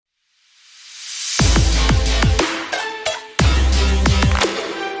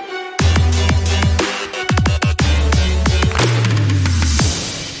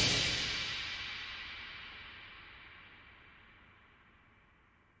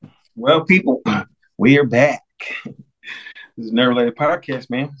Well, people, we are back. This is Nerd Related Podcast,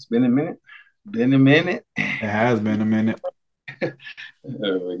 man. It's been a minute. Been a minute. It has been a minute. Oh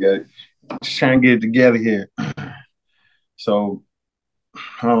my God. Just trying to get it together here. So,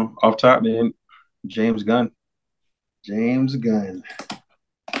 off top, man, James Gunn. James Gunn.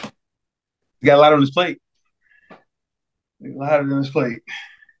 He got a lot on his plate. A lot on his plate.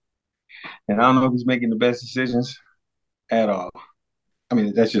 And I don't know if he's making the best decisions at all. I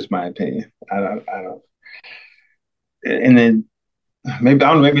mean, that's just my opinion. I don't. And then maybe, I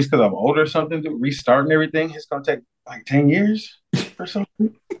don't know, maybe it's because I'm older or something, restarting everything. It's going to take like 10 years or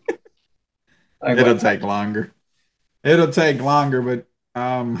something. Like, It'll what? take longer. It'll take longer, but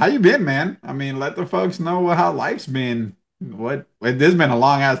how you been, man? I mean, let the folks know how life's been. This has been a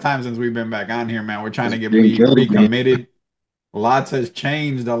long ass time since we've been back on here, man. We're trying It's to get been good, man. recommitted. Lots has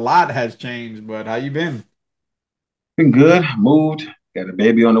changed. A lot has changed, but how you been? Been good. Moved. Got a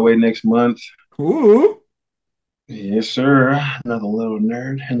baby on the way next month. Ooh. Yes, sir. Another little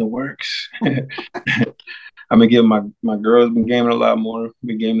nerd in the works. I've been getting my girls been gaming a lot more.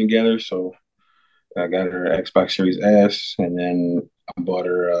 Been gaming together, so I got her Xbox Series S, and then I bought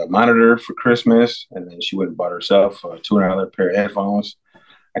her a monitor for Christmas, and then she went and bought herself a $200 pair of headphones.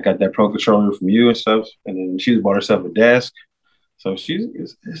 I got that Pro controller from you and stuff, and then she's bought herself a desk. So she's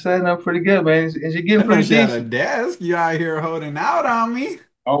it's setting up pretty good, man. And she's getting I know pretty she had a decent. desk. You out here holding out on me.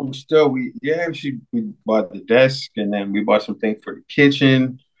 Oh, still we bought the desk and then we bought some things for the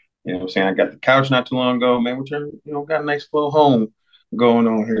kitchen. You know what I'm saying? I got the couch not too long ago, man. We turned, got a nice little home going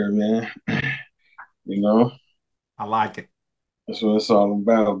on here, man. You know, I like it. that's what it's all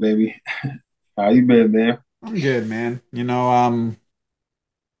about, baby. How you been, man? I'm good, man.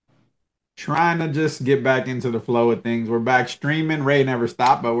 Trying to just get back into the flow of things. We're back streaming. Ray never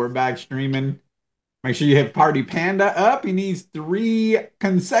stopped, but we're back streaming. Make sure you hit Party Panda up. He needs 3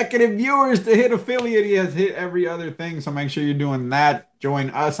 consecutive viewers to hit affiliate. He has hit every other thing, so make sure you're doing that.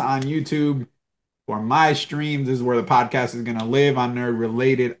 Join us on YouTube for my streams. This is where the podcast is gonna live on Nerd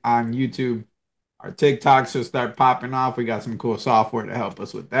Related on YouTube. Our TikToks will start popping off. We got some cool software to help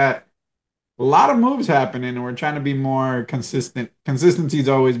us with that. A lot of moves happening, and we're trying to be more consistent. Consistency's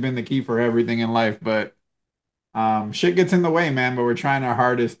always been the key for everything in life, but shit gets in the way, man. But we're trying our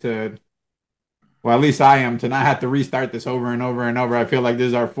hardest to, well, at least I am, to not have to restart this over and over and over. I feel like this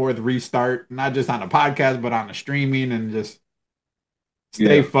is our fourth restart, not just on the podcast, but on the streaming, and just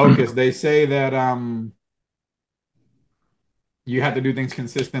stay Yeah, focused. They say that you have to do things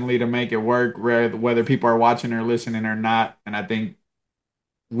consistently to make it work, whether people are watching or listening or not. And I think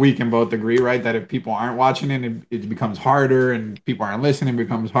we can both agree, right, that if people aren't watching it becomes harder, and people aren't listening, it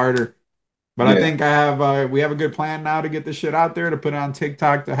becomes harder. But I yeah, think we have a good plan now to get this shit out there, to put it on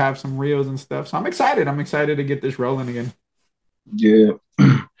TikTok, to have some reels and stuff. So I'm excited. I'm excited to get this rolling again. yeah.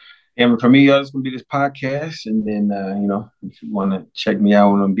 And for me, it's gonna be this podcast, and then if you want to check me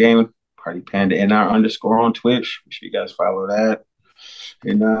out when I'm gaming, Party Panda NR underscore on Twitch. Make sure you guys follow that.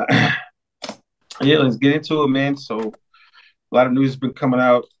 And yeah, let's get into it, man. So a lot of news has been coming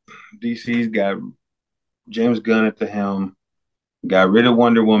out. DC's got James Gunn at the helm, got rid of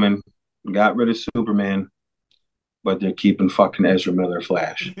Wonder Woman, got rid of Superman, but they're keeping fucking Ezra Miller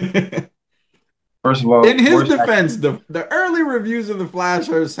Flash. First of In all, his worst actor. defense, the early reviews of the Flash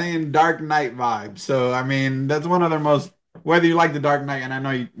are saying Dark Knight vibes. So I mean, that's one of their most, whether you like the Dark Knight, and I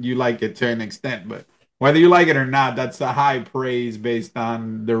know you like it to an extent, but whether you like it or not, that's a high praise based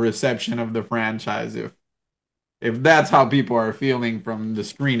on the reception of the franchise. If that's how people are feeling from the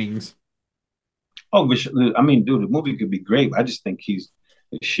screenings. Oh, I mean, dude, the movie could be great. I just think he's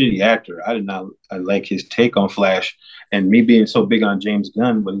a shitty actor. I did not I like his take on Flash, and me being so big on James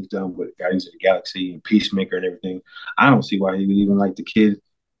Gunn, what he's done with Guardians of the Galaxy and Peacemaker and everything. I don't see why he would even like the kid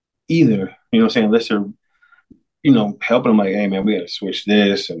either. You know what I'm saying? Unless they're helping him like, hey man, we gotta switch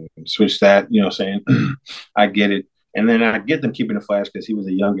this and switch that. You know what I'm saying? I get it. And then I get them keeping the Flash because he was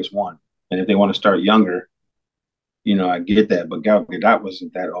the youngest one. And if they want to start younger, I get that. But Gal Gadot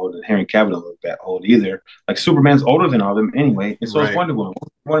wasn't that old, and Henry Cavill don't look that old either. Like Superman's older than all of them anyway, and so is Right. Wonder Woman.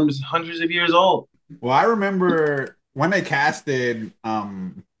 Wonder Woman's hundreds of years old. Well, I remember when they casted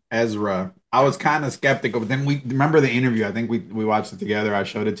Ezra, I was kind of skeptical, but then we remember the interview. I think we watched it together. I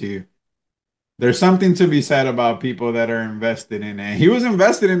showed it to you. There's something to be said about people that are invested in it. He was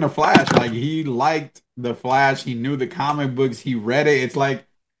invested in the Flash. Like, he liked the Flash. He knew the comic books. He read it. It's like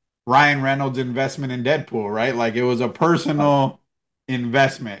Ryan Reynolds' investment in Deadpool, right? Like, it was a personal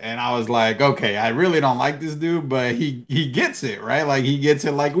investment. And I was like, okay, I really don't like this dude, but he gets it, right? Like, he gets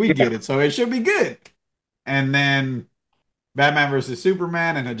it like we Yeah, get it. So it should be good. And then Batman versus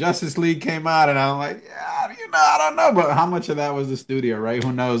Superman and the Justice League came out, and I'm like, yeah, I don't know, but how much of that was the studio, right?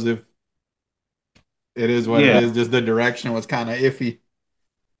 Who knows if it is what it Yeah, is? Just the direction was kind of iffy.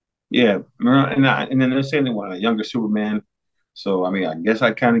 yeah, and then they're saying they want a younger Superman. So I mean, I guess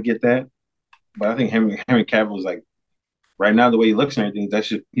I kind of get that, but I think Henry Cavill is like right now the way he looks and everything. That's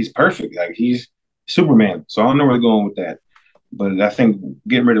just he's perfect. Like he's Superman. So I don't know where they're going with that. But I think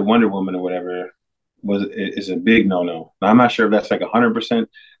getting rid of Wonder Woman or whatever is a big no no. I'm not sure if that's like 100%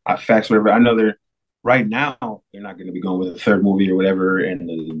 facts, whatever. I know they're right now they're not going to be going with a third movie or whatever, and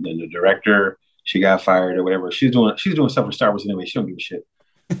the director she got fired or whatever. She's doing stuff for Star Wars anyway. She don't give a shit.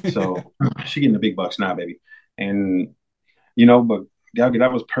 So she getting the big bucks now, baby. And but Gal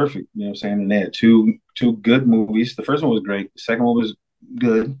Gadot was perfect. You know what I'm saying? And they had two good movies. The first one was great. The second one was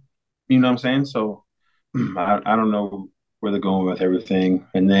good. You know what I'm saying? So I don't know where they're going with everything.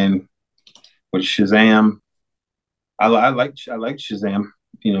 And then with Shazam, I like Shazam.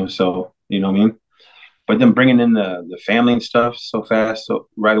 So you know what I mean. But then bringing in the family and stuff so fast, so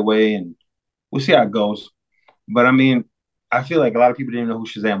right away, and we'll see how it goes. But I mean, I feel like a lot of people didn't know who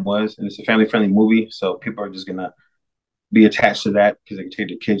Shazam was, and it's a family friendly movie, so people are just gonna be attached to that because they can take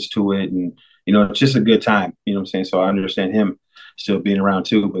their kids to it, and it's just a good time. You know what I'm saying? So I understand him still being around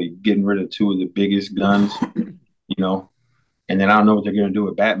too, but getting rid of two of the biggest guns, you know, and then I don't know what they're gonna do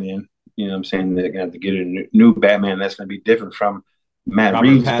with Batman. You know what I'm saying? They're gonna have to get a new Batman that's gonna be different from Matt Robert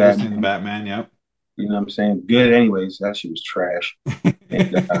Reeves' Pattinson's Batman. Batman, yep. You know what I'm saying? Good, anyways. That shit was trash.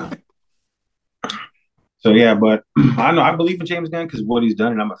 And so yeah, but I know I believe in James Gunn because of what he's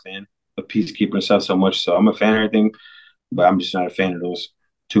done, and I'm a fan of Peacekeeper and stuff so much. So I'm a fan of everything, but I'm just not a fan of those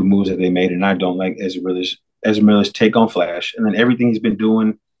two moves that they made, and I don't like Ezra Miller's take on Flash, and then everything he's been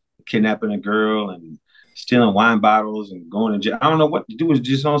doing, kidnapping a girl and stealing wine bottles and going to jail. I don't know what to do. Is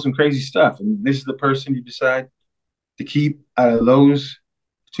just on some crazy stuff, and this is the person you decide to keep out of those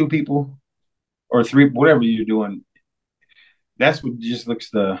two people or three, whatever you're doing. That's what just looks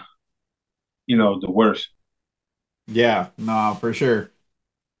the worst. Yeah, no, for sure.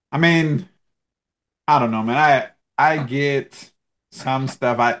 I mean, I don't know, man. I get some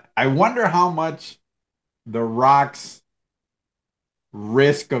stuff. I wonder how much The Rock's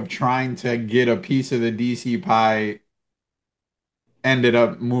risk of trying to get a piece of the DC pie ended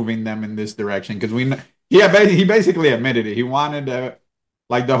up moving them in this direction because he basically admitted it. He wanted to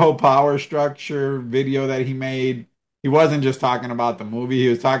like the whole power structure video that he made. He wasn't just talking about the movie. He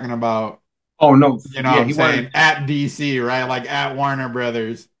was talking about, Oh no, you know what yeah, I'm he wanted saying, at DC, right? Like at Warner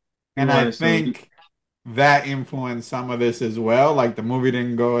Brothers. he And I wanted so think that influenced some of this as well. Like the movie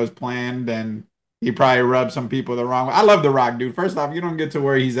didn't go as planned, and he probably rubbed some people the wrong way. I love The Rock, dude. First off, you don't get to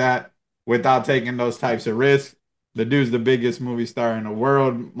where he's at without taking those types of risks. The dude's the biggest movie star in the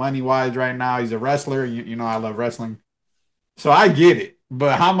world, money wise, right now. He's a wrestler. You know, I love wrestling. So I get it.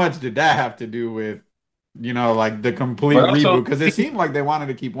 But how much did that have to do with, like the complete but reboot? also Because it seemed like they wanted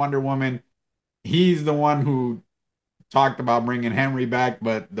to keep Wonder Woman. He's the one who talked about bringing Henry back,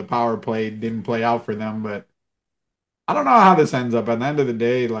 but the power play didn't play out for them. But I don't know how this ends up. At the end of the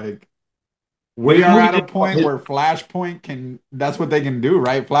day, like but we his are movie at a did point where Flashpoint that's what they can do,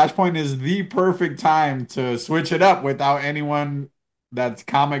 right? Flashpoint is the perfect time to switch it up without anyone that's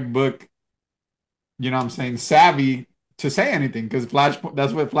comic book, you know what I'm saying, savvy to say anything because that's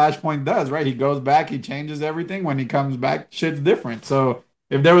what Flashpoint does, right? He goes back, he changes everything. When he comes back, shit's different. So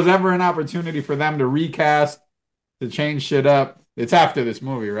if there was ever an opportunity for them to recast, to change shit up, it's after this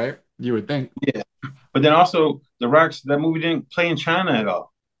movie, right? You would think. yeah. But then also The Rock's that movie didn't play in China at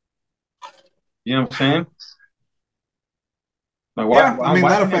all. You know what I'm saying? Like why Yeah, I why mean why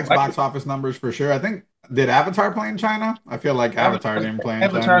that can't affects why box can't office numbers for sure. I think did Avatar play in China? I feel like Avatar avatars didn't play in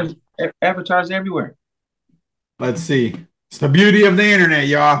China. avatars avatars everywhere? Let's see. It's the beauty of the internet,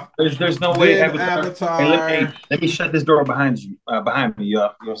 y'all. There's no way Did Avatar. Hey, Avatar let me shut this door behind me, y'all. You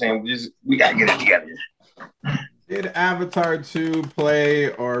know what I'm saying? We gotta get it together. did Avatar 2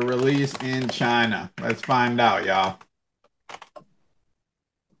 play or release in China? Let's find out, y'all.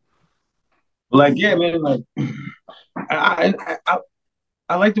 Like yeah, man. Like I I, I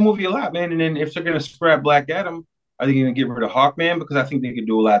I like the movie a lot, man. And then if they're gonna scrap Black Adam, are they gonna get rid of Hawkman because I think they could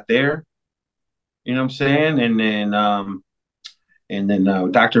do a lot there. You know what I'm saying? And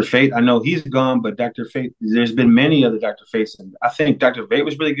then Doctor Fate. I know he's gone, but Doctor Fate. There's been many other Doctor Fates, and I think Doctor Fate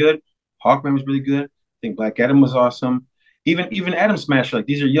was really good. Hawkman was really good. I think Black Adam was awesome. Even Adam Smasher. Like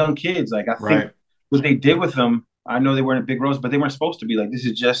these are young kids. Like I think Right. what they did with them. I know they weren't big roles, but they weren't supposed to be. Like this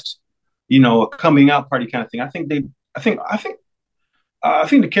is just a coming out party kind of thing. I think they. I think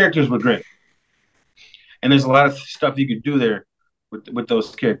the characters were great, and there's a lot of stuff you could do there with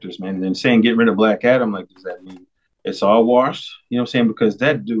those characters, man. And then saying getting rid of Black Adam, like, does that mean it's all washed. You know what I'm saying? Because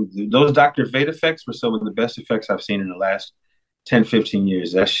that dude, those Dr. Fate effects were some of the best effects I've seen in the last 10, 15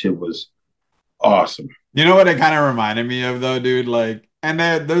 years. That shit was awesome. You know what it kind of reminded me of though, dude? Like, and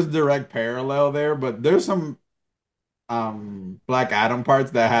there's direct parallel there, but there's some Black Adam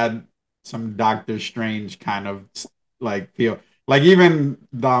parts that had some Doctor Strange kind of like feel. Like even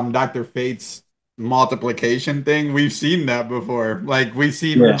Doctor Fate's multiplication thing, we've seen that before. Like we've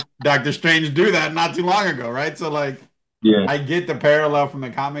Yeah, seen Doctor Strange do that not too long ago, right? So like yeah, I get the parallel from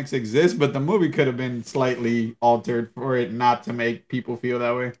the comics exists, but the movie could have been slightly altered for it not to make people feel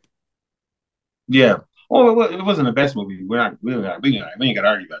that way. yeah. Well, it wasn't the best movie. We ain't got to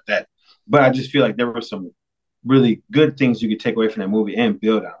argue about that. But I just feel like there were some really good things you could take away from that movie and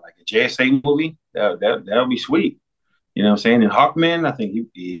build on, like a JSA movie. That would be sweet. You know what I'm saying? And Hawkman, I think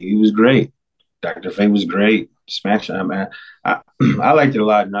he was great. Dr. Fate was great. Smash. I liked it a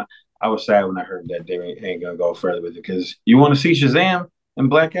lot. And I was sad when I heard that they ain't gonna go further with it because you want to see Shazam and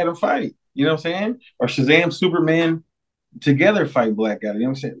Black Adam fight. You know what I'm saying? Or Shazam, Superman together fight Black Adam. You know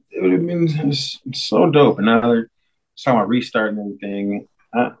what I'm saying? It would have been so dope. And now they're talking about restarting everything.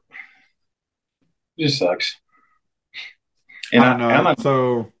 It just sucks. And I don't I'm know. not.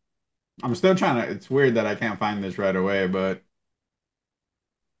 So I'm still trying to, it's weird that I can't find this right away, but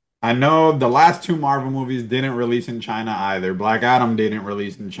I know the last two Marvel movies didn't release in China either. Black Adam didn't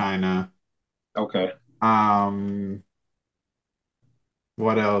release in China. Okay. Um,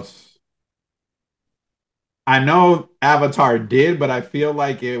 what else? I know Avatar did, but I feel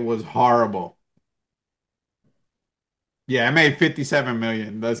like it was horrible. Yeah, it made 57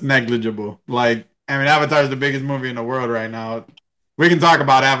 million. That's negligible. Like, I mean, Avatar is the biggest movie in the world right now. We can talk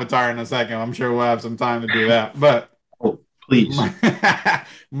about Avatar in a second. I'm sure we'll have some time to do that. But Oh, please.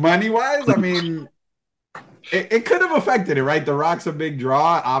 money wise, I Please. mean, it could have affected it, right? The Rock's a big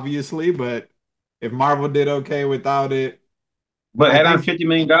draw, obviously, but if Marvel did okay without it, But I add on think, $50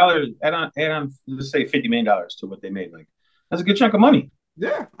 million, add on let's say $50 million to what they made. Like that's a good chunk of money.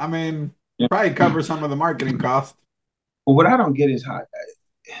 yeah, I mean, Yeah. probably cover some of the marketing costs. But what I don't get is how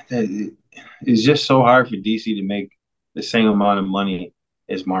it's just so hard for DC to make the same amount of money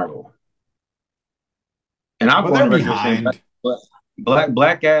as Marvel. And I'll Well, go on they're the record saying behind.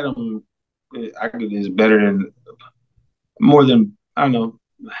 Black Adam is better than more than I don't know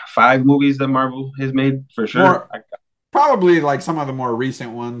 5 movies that Marvel has made for sure. More, probably like some of the more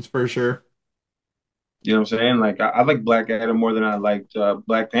recent ones for sure. You know what I'm saying? Like I like Black Adam more than I liked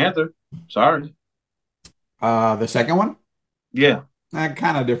Black Panther. Sorry. The second one, Yeah.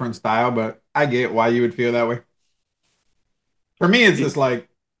 kind of different style, but I get why you would feel that way. For me, it's just like,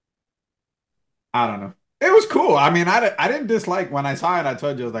 I don't know. It was cool. I mean, I didn't dislike when I saw it. I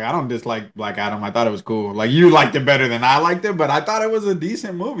told you, I was like, I don't dislike Black Adam. I thought it was cool. Like, you liked it better than I liked it, but I thought it was a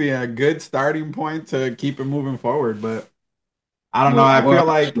decent movie, a good starting point to keep it moving forward. But I don't know. Well, I well, feel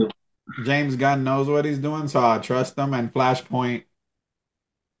like James Gunn knows what he's doing, so I trust him. And Flashpoint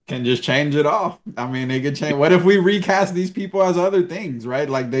can just change it all. I mean, it could change. What if we recast these people as other things, right?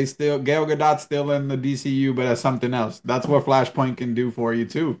 Like they still Gal Gadot's still in the DCU, but as something else. That's what Flashpoint can do for you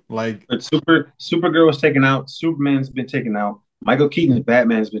too. Like, but Supergirl was taken out. Superman's been taken out. Michael Keaton's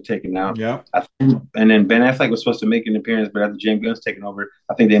Batman's been taken out. yeah. And then Ben Affleck was supposed to make an appearance, but after James Gunn's taken over,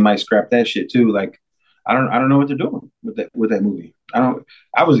 I think they might scrap that shit too. Like, I don't know what they're doing with that movie. I don't.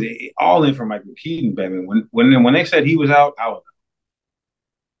 I was all in for Michael Keaton Batman when they said he was out.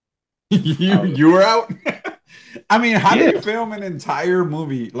 you I was you were out. I mean, how do yeah. you film an entire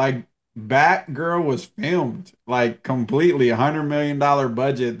movie? Like Batgirl was filmed like completely $100 million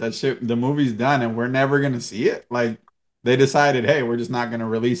budget. That shit, the movie's done, and we're never gonna see it. Like they decided, hey, we're just not gonna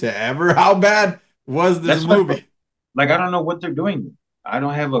release it ever. How bad was this That's what movie? like I don't know what they're doing. I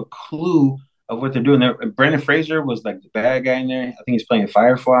don't have a clue of what they're doing. There, Brendan Fraser was like the bad guy in there. I think he's playing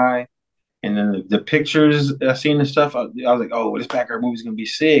Firefly. And then the pictures I seen and stuff, I was like, oh, this Batgirl movie's gonna be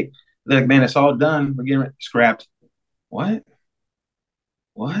sick. They're like, man, it's all done. We're getting it scrapped. What?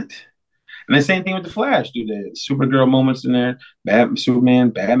 What? And the same thing with the Flash, dude. The Supergirl moments in there,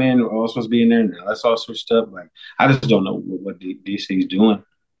 Superman, Batman are all supposed to be in there. Now that's all switched up. Like, I just don't know what DC's doing.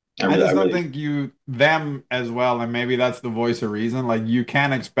 I I just don't really. think you them as well, and maybe that's the voice of reason. Like you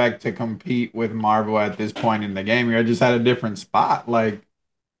can't expect to compete with Marvel at this point in the game. You're just at a different spot. Like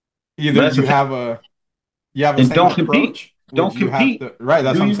either But that's the thing. you have a And same don't compete. approach, which Don't you have compete. to, right?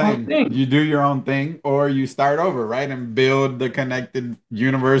 That's Do what I'm your own saying. thing. You do your own thing, or you start over, right, and build the connected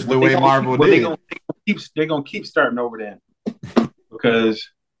universe the What they way gonna keep? Marvel What they did. gonna keep? They're gonna keep starting over then because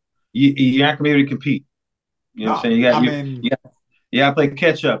you're not gonna be able to compete. You know what I'm No, saying? I mean, You got to play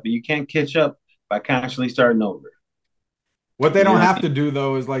catch up, and you can't catch up by constantly starting over. What they You don't know, have to do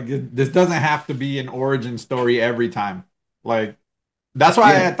though is like this doesn't have to be an origin story every time. Like that's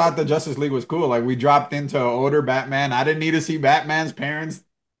why yeah, I thought the Justice League was cool. Like we dropped into older Batman. I didn't need to see Batman's parents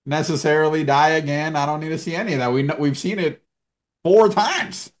necessarily die again. I don't need to see any of that. We've seen it 4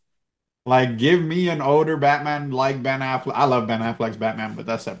 times. Like give me an older Batman like Ben Affleck. I love Ben Affleck's Batman, but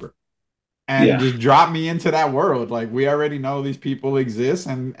that's separate. And yeah, just drop me into that world. Like we already know these people exist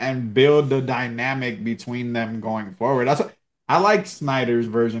and build the dynamic between them going forward. I like Snyder's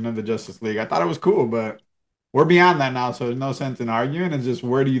version of the Justice League. I thought it was cool, but we're beyond that now, so there's no sense in arguing. It's just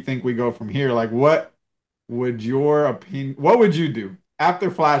where do you think we go from here? Like what would you do?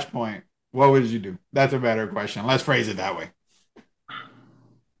 After Flashpoint, what would you do? That's a better question. Let's phrase it that way.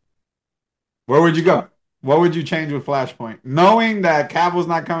 Where would you uh, go? What would you change with Flashpoint? Knowing that Cavill's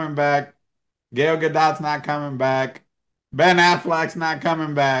not coming back, Gail Gadot's not coming back. Ben Affleck's not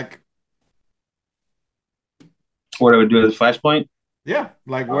coming back. what I would do as a Flashpoint, Yeah,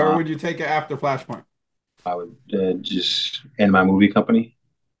 like where uh, would you take it after Flashpoint? I would just end my movie company.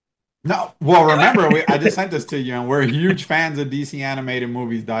 No, well, remember I just sent this to you, and we're huge fans of DC animated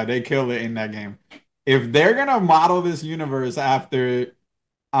movies. Dog, they killed it in that game. If they're gonna model this universe after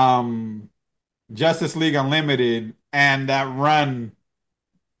um Justice League Unlimited and that run,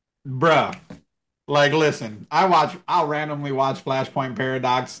 bruh, like, listen, I'll randomly watch Flashpoint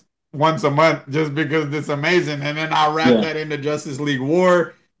Paradox once a month just because it's amazing. And then I'll wrap Yeah, that into Justice League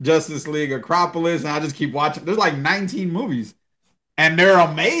War, Justice League Acropolis, and I just keep watching. There's like 19 movies, and they're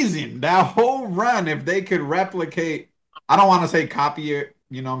amazing. That whole run, if they could replicate, I don't want to say copy it,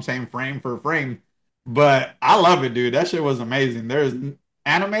 you know what I'm saying, frame for frame, but I love it, dude. That shit was amazing. There's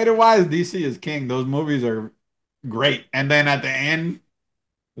animated wise, DC is king. Those movies are great. And then at the end,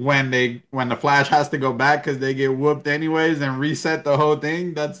 when the Flash has to go back because they get whooped anyways and reset the whole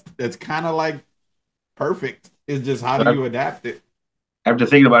thing, that's kind of like perfect. It's just how so do you adapt it? after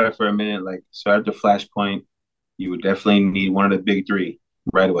thinking about it for a minute, like so after Flashpoint, you would definitely need one of the big three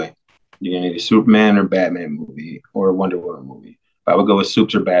right away. You're gonna need a Superman or Batman movie or a Wonder Woman movie. I would go with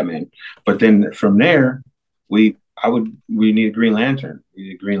Supes or Batman. But then from there, we need a Green Lantern. We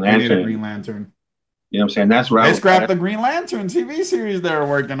need a Green We need a Lantern. Green Lantern. You know what I'm saying? That's where They scrapped the Green Lantern TV series they were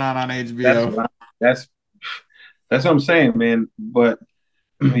working on that's HBO. what I, that's that's what I'm saying, man. But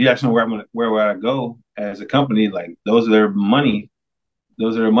you ask me where would I go as a company? Like those are their money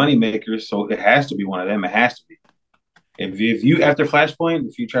makers. So it has to be one of them. It has to be. If you after Flashpoint,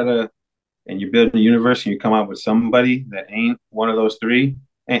 if you try to and you're building a universe and you come out with somebody that ain't one of those three,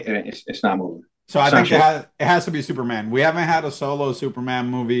 it's not moving. So I It's not think shit. it has to be Superman. We haven't had a solo Superman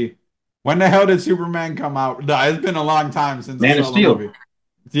movie. When the hell did Superman come out? No, it's been a long time since a Man of solo Steel. movie.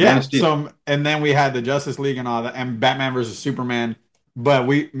 Man of Yeah. Steel. So and then we had the Justice League and all that, and Batman versus Superman. But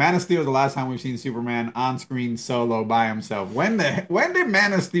we Man of Steel is the last time we've seen Superman on screen solo by himself. When did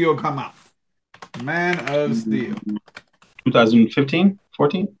Man of Steel come out? Man of Steel 2015,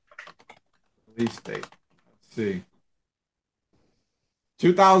 14. release date. Let's see.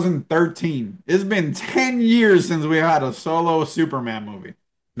 2013. It's been 10 years since we had a solo Superman movie.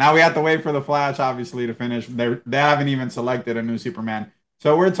 Now we have to wait for the Flash, obviously, to finish. They haven't even selected a new Superman.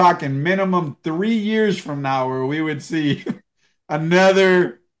 So we're talking minimum 3 years from now where we would see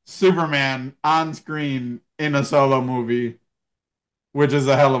another Superman on screen in a solo movie, which is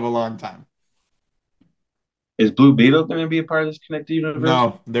a hell of a long time. Is Blue Beetle going to be a part of this connected universe?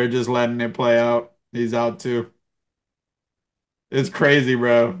 No, they're just letting it play out. He's out too. It's crazy,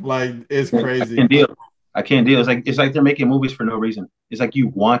 bro. Like, it's I crazy. can't deal. I can't deal. It's like they're making movies for no reason. It's like you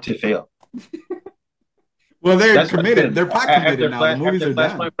want to fail. Well, they're That's what I committed. said. They're pot committed After now. The Flash, movies after are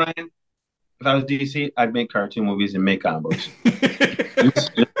done. Flashpoint, Brian, if I was DC, I'd make cartoon movies and make comic books.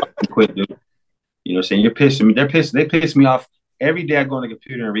 Just fucking quit, dude. You know what I'm saying? You're pissing me. They're pissed. They piss me off every day. I go on the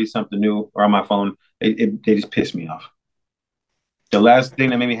computer and read something new or on my phone. They just piss me off. The last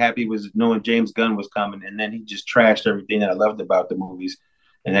thing that made me happy was knowing James Gunn was coming, and then he just trashed everything that I loved about the movies,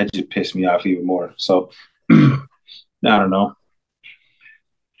 and that just pissed me off even more. So I don't know.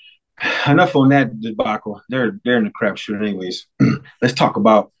 Enough on that debacle. They're in the crapshoot, anyways. Let's talk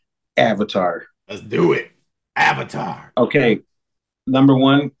about Avatar. Let's do it. Avatar. Okay, number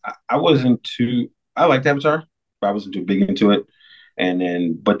one, I wasn't too. I liked Avatar, but I wasn't too big into it.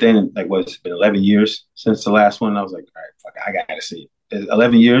 But then, like, what's it been 11 years since the last one? I was like, all right, fuck, I gotta see it.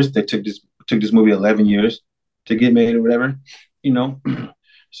 11 years. They took this movie 11 years to get made or whatever, you know.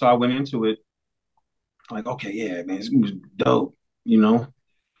 So I went into it like, okay, yeah, man, this movie's dope, you know.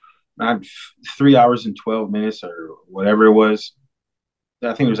 Not 3 hours and 12 minutes or whatever it was. I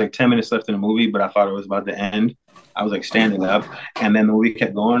think there was like 10 minutes left in the movie, but I thought it was about to end. I was like standing up, and then the movie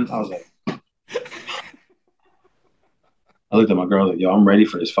kept going. I was like, I looked at my girl like, yo, I'm ready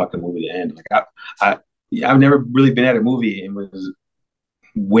for this fucking movie to end. Like I've never really been at a movie and was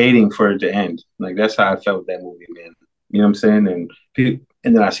waiting for it to end. Like that's how I felt with that movie, man. You know what I'm saying?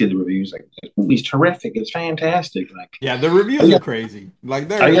 And then I see the reviews like this movie's terrific. It's fantastic. Like, Yeah, the reviews are crazy. Like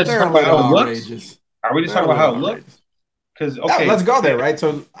are you guys just they're a talking about little how it looks? outrageous. Are we just They're talking a about how little it looks? outrageous. Because Yeah, let's okay, go there, right?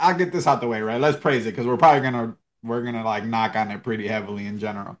 So I'll get this out the way, right? Let's praise it because we're gonna like knock on it pretty heavily in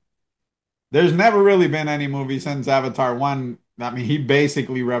general. There's never really been any movie since Avatar 1. I mean, he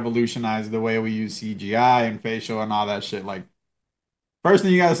basically revolutionized the way we use CGI and facial and all that shit. Like, first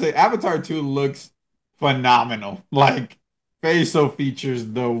thing you gotta say, Avatar 2 looks phenomenal. Like, facial features,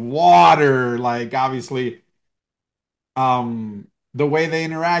 the water, like obviously, the way they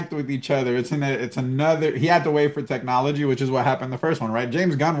interact with each other. It's another he had to wait for technology, which is what happened the first one, right?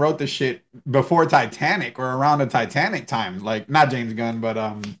 James Gunn wrote this shit before Titanic or around the Titanic time. Like, not James Gunn, but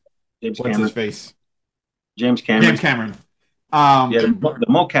James what's his Cameron, face? James James Cameron, Cameron. yeah, Um, the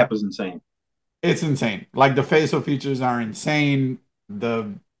mocap is insane. it's insane. Like the facial features are insane.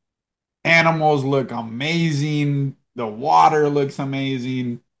 The animals look amazing. The water looks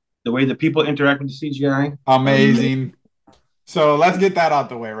amazing. The way that people interact with the CGI, Amazing. So let's get that out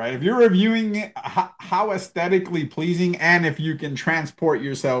the way, right? If you're reviewing it, how aesthetically pleasing and if you can transport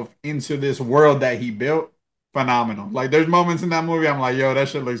yourself into this world that he built, phenomenal. Like there's moments in that movie I'm like, yo, that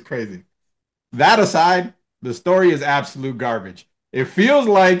shit looks crazy. That aside, the story is absolute garbage. It feels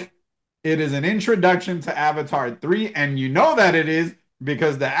like it is an introduction to Avatar 3, and you know that it is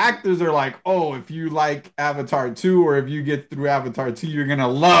because the actors are like, oh, if you like Avatar 2 or if you get through Avatar 2, you're going to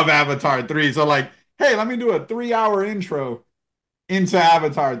love Avatar 3. So, like, hey, let me do a 3 hour intro into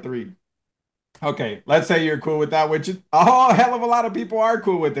Avatar 3. Okay, let's say you're cool with that, which is a whole hell of a lot of people are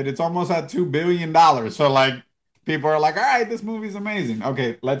cool with it. It's almost at $2 billion. So, like, people are like, all right, this movie's amazing.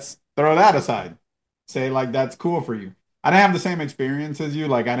 Okay, let's throw that aside. Say, like, that's cool for you. I didn't have the same experience as you.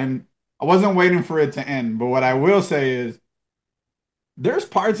 Like, I wasn't waiting for it to end. But what I will say is, there's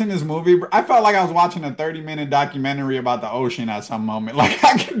parts in this movie. I felt like I was watching a 30-minute documentary about the ocean at some moment. Like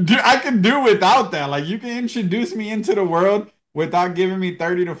I can do without that. Like you can introduce me into the world without giving me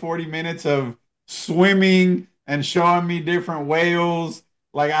 30 to 40 minutes of swimming and showing me different whales.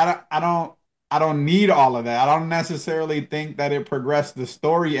 Like I don't need all of that. I don't necessarily think that it progressed the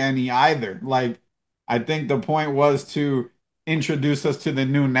story any either. Like I think the point was to introduce us to the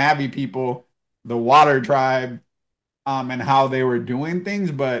new Navi people, the water tribe, and how they were doing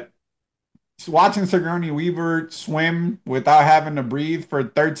things. But watching Sigourney Weaver swim without having to breathe for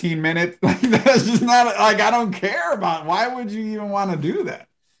 13 minutes, like that's just not like I don't care about. Why would you even want to do that?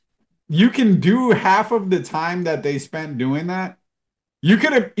 You can do half of the time that they spent doing that. You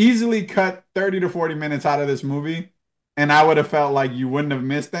could have easily cut 30 to 40 minutes out of this movie, and I would have felt like you wouldn't have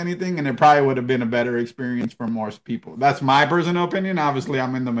missed anything, and it probably would have been a better experience for most people. That's my personal opinion. Obviously,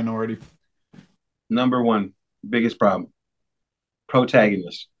 I'm in the minority. Number one, biggest problem,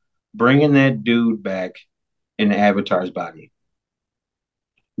 protagonist, bringing that dude back in Avatar's body.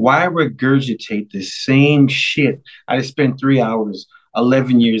 Why regurgitate the same shit I just spent 3 hours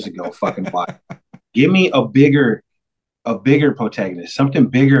 11 years ago fucking watching? Give me a bigger protagonist, something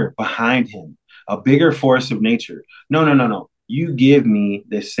bigger behind him, a bigger force of nature. No, no, no, no. You give me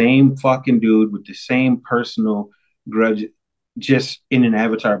the same fucking dude with the same personal grudge just in an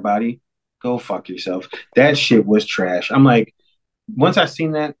avatar body. Go fuck yourself. That shit was trash. I'm like, once I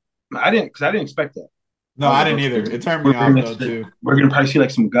seen that, I didn't expect that. No, I was I like, didn't okay, either. It turned me off though too. we're gonna probably see like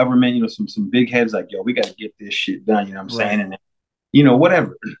some government, some big heads like, yo, we gotta get this shit done. You know what I'm saying? Right. And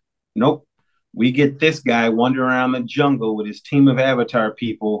whatever. Nope. We get this guy wandering around the jungle with his team of Avatar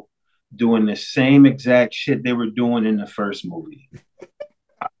people doing the same exact shit they were doing in the first movie.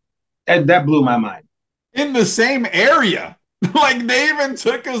 That blew my mind. In the same area. Like they even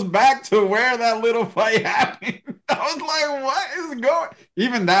took us back to where that little fight happened. I was like, what is going?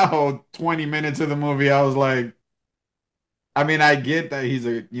 Even that whole 20 minutes of the movie, I was like, I mean, I get that he's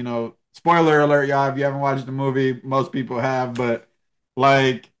spoiler alert, y'all. If you haven't watched the movie, most people have, but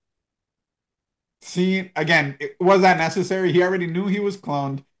like, see, again, was that necessary? He already knew he was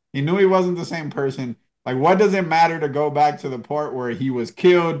cloned. He knew he wasn't the same person. Like, what does it matter to go back to the port where he was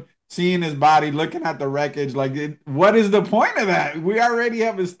killed, seeing his body, looking at the wreckage? Like, what is the point of that? We already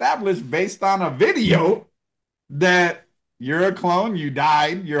have established based on a video that you're a clone, you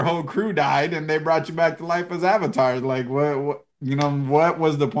died, your whole crew died, and they brought you back to life as avatars. Like, what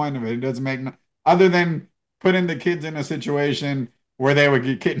was the point of it? It doesn't make no, other than putting the kids in a situation where they would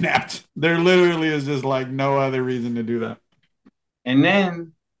get kidnapped. There literally is just like no other reason to do that. And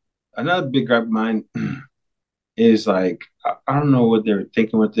then another big gripe of mine, is like I don't know what they were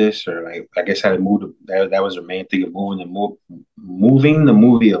thinking with this, or like I guess how to move that was their main thing of moving the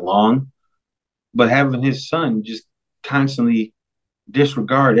movie along, but having his son just constantly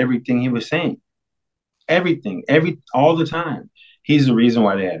disregard everything he was saying, everything, all the time. He's the reason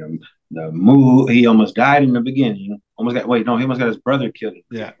why they had him. The move, he almost died in the beginning. Almost got wait, no, he almost got his brother killed in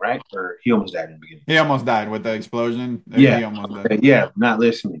the Yeah. beginning, right? Or he almost died in the beginning. He almost died with the explosion. He Yeah, almost died. okay, yeah, not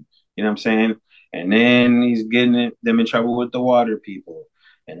listening. You know what I'm saying? And then he's getting them in trouble with the water people.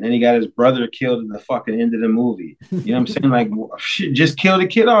 And then he got his brother killed at the fucking end of the movie. You know what I'm saying? Like, shit, just kill the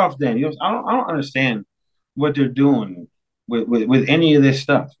kid off then. You know, I don't understand what they're doing with any of this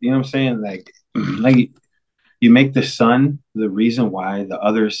stuff. You know what I'm saying? Like, like you make the son the reason why the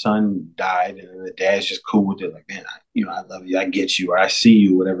other son died, and the dad's just cool with it. Like, man, I love you, I get you, or I see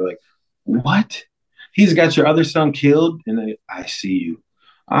you, whatever. Like, what? He's got your other son killed, and I see you.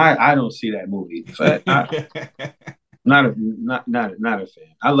 I don't see that movie. So not a fan.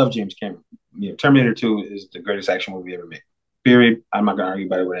 I love James Cameron. Terminator 2 is the greatest action movie ever made. Period. I'm not gonna argue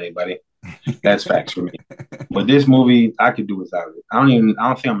about it with anybody. That's facts for me. But this movie, I could do without it. I don't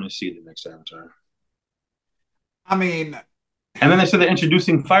think I'm gonna see the next Avatar. I mean, And then they said they're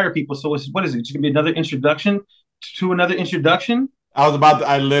introducing fire people. So what is it? It's gonna be another introduction to another introduction.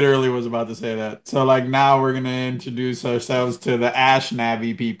 I literally was about to say that. So like now we're gonna introduce ourselves to the Ash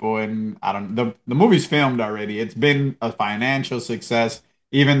Navi people, and I don't the movie's filmed already. It's been a financial success,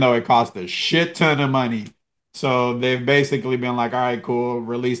 even though it cost a shit ton of money. So they've basically been like, all right, cool,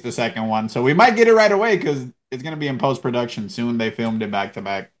 release the second one. So we might get it right away because it's gonna be in post production soon. They filmed it back to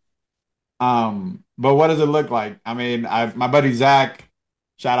back. But what does it look like? I mean, my buddy Zach,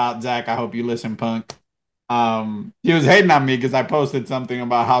 shout out Zach. I hope you listen, punk. He was hating on me because I posted something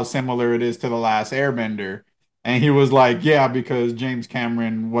about how similar it is to The Last Airbender. And he was like, yeah, because James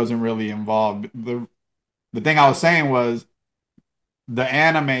Cameron wasn't really involved. The thing I was saying was the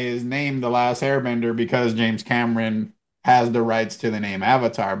anime is named The Last Airbender because James Cameron has the rights to the name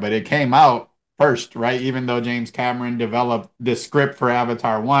Avatar, but it came out first, right? Even though James Cameron developed the script for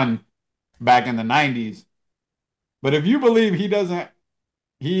Avatar 1 back in the 90s. But if you believe he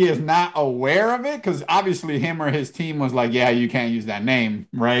is not aware of it, because obviously him or his team was like, yeah, you can't use that name,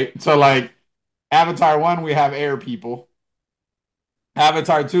 right? So like Avatar 1, we have air people.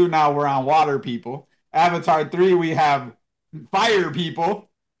 Avatar 2, now we're on water people. Avatar 3, we have fire people.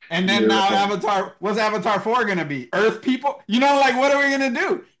 And then Yeah, now what's Avatar 4 gonna be? Earth people? You know, like what are we gonna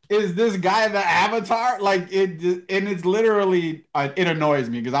do? Is this guy the Avatar? Like it, and it's literally it annoys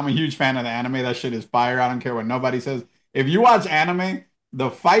me because I'm a huge fan of the anime. That shit is fire. I don't care what nobody says. If you watch anime, the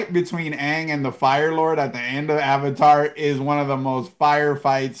fight between Aang and the Fire Lord at the end of Avatar is one of the most fire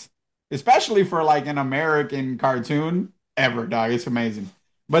fights, especially for like an American cartoon ever, dog. It's amazing.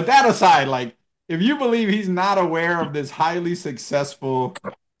 But that aside, like if you believe he's not aware of this highly successful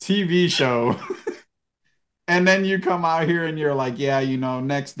TV show, and then you come out here and you're like, yeah,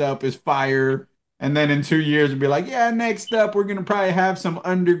 next up is fire. And then in 2 years, you'll be like, yeah, next up, we're going to probably have some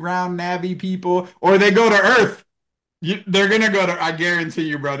underground Navi people. Or they go to Earth. They're going to go to, I guarantee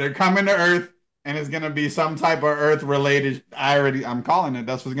you, bro, they're coming to Earth and it's going to be some type of Earth related. I'm calling it.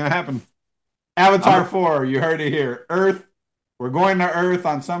 That's what's going to happen. Avatar 4, you heard it here. Earth, we're going to Earth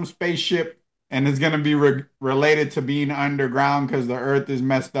on some spaceship, and it's going to be related to being underground because the Earth is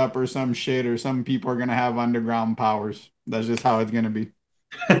messed up or some shit, or some people are going to have underground powers. That's just how it's going to be.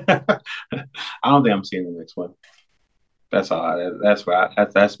 I don't think I'm seeing the next one. That's all. That's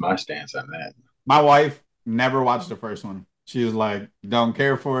my stance on that. My wife never watched the first one. She was like, don't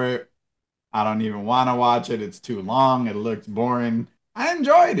care for it. I don't even want to watch it. It's too long. It looks boring. I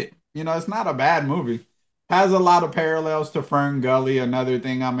enjoyed it. It's not a bad movie. Has a lot of parallels to Fern Gully, another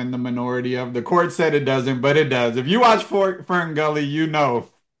thing I'm in the minority of. The court said it doesn't, but it does. If you watch Fern Gully, you know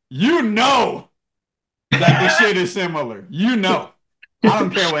that the shit is similar. I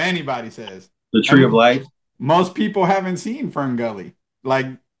don't care what anybody says. The Tree of Life. Most people haven't seen Fern Gully. Like,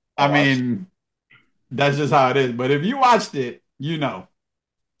 I mean, that's just how it is. But if you watched it, you know.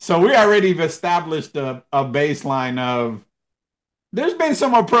 So we already established a baseline of there's been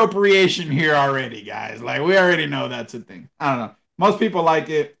some appropriation here already, guys. Like we already know that's a thing. I don't know. Most people like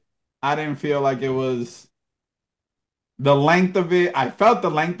it. I didn't feel like it was the length of it. I felt the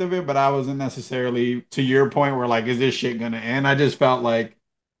length of it, but I wasn't necessarily to your point where like, is this shit gonna end? I just felt like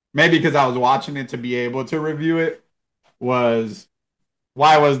maybe because I was watching it to be able to review it was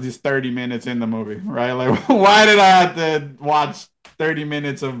why was this 30 minutes in the movie, right? Like why did I have to watch 30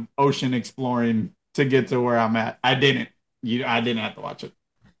 minutes of ocean exploring to get to where I'm at? I didn't. I didn't have to watch it.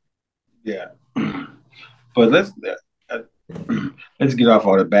 Yeah, but let's get off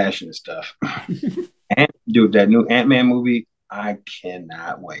all the bashing and stuff. And dude, that new Ant-Man movie, I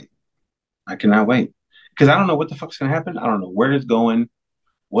cannot wait. I cannot wait because I don't know what the fuck's gonna happen. I don't know where it's going.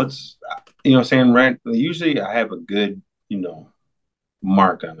 What's what I'm saying, right? Usually, I have a good you know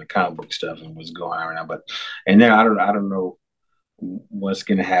mark on the comic book stuff and what's going on right now, but and then I don't know what's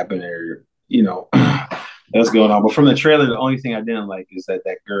gonna happen or that's going on. But from the trailer, the only thing I didn't like is that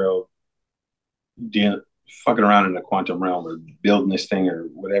girl did fucking around in the quantum realm or building this thing or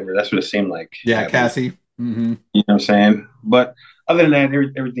whatever. That's what it seemed like Yeah, happening. Cassie. Hmm. You know what I'm saying? But other than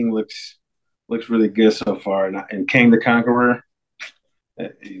that, everything looks really good so far. And Kang the Conqueror,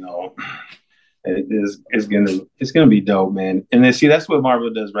 you know, it's gonna be dope, man. And then see, that's what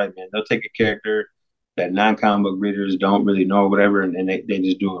Marvel does, right, man? They'll take a character that non-comic book readers don't really know, or whatever, and they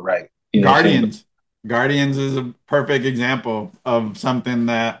just do it right. You know what I'm saying? But Guardians. Guardians is a perfect example of something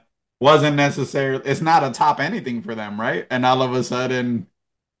that wasn't necessarily, it's not a top anything for them, right? And all of a sudden,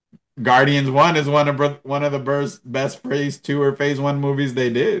 Guardians 1 is one of the best phase 2 or phase 1 movies they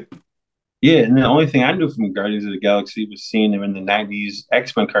did. yeah, and the only thing I knew from Guardians of the Galaxy was seeing them in the '90s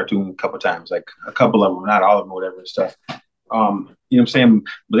X-Men cartoon a couple times, like a couple of them, not all of them, whatever and stuff. You know what I'm saying?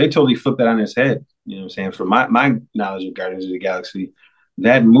 But they totally flipped that on its head. You know what I'm saying? From my knowledge of Guardians of the Galaxy,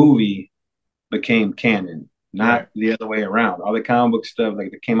 that movie became canon, not Right. the other way around. All the comic book stuff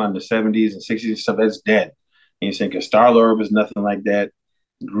like that came out in the '70s and '60s and stuff, that's dead. You know what I'm saying? Because Star Lord was nothing like that.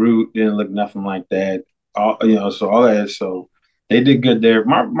 Groot didn't look nothing like that. So all that. So they did good there.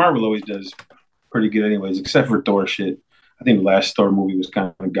 Marvel always does pretty good, anyways, except for Thor shit. I think the last Thor movie was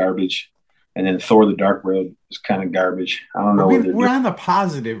kind of garbage, and then Thor: The Dark World was kind of garbage. I don't But know what they're we're doing. on the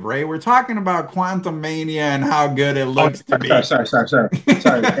positive, right? We're talking about Quantum Mania and how good it Oh, looks to sorry, be. sorry, sorry, sorry,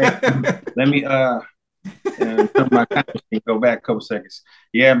 sorry. Hey, let me turn my time machine. Go back a couple seconds.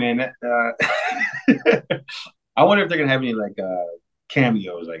 Yeah, man. I wonder if they're gonna have any like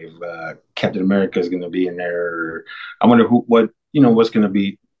cameos, like if Captain America is gonna be in there. Or I wonder what's gonna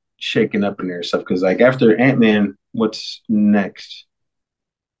be shaking up in there and stuff. Because like after Ant Man, what's next?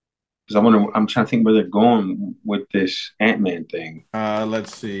 Because I'm trying to think where they're going with this Ant Man thing.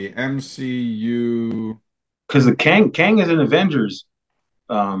 Let's see. MCU. Because the Kang is an Avengers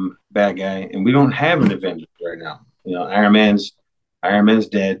bad guy, and we don't have an Avengers right now. Iron Man's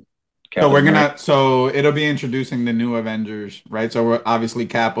dead. So Captain America. so it'll be introducing the new Avengers, right? So we're, obviously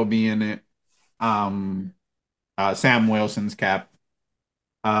Cap will be in it. Um, Sam Wilson's Cap.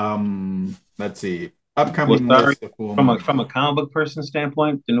 Let's see. Well, Upcoming sorry, list of full from a movies. from a comic book person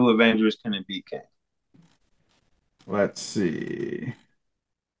standpoint, the new Avengers couldn't beat Kang. Let's see.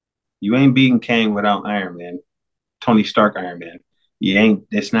 You ain't beating Kang without Iron Man, Tony Stark Iron Man. You ain't.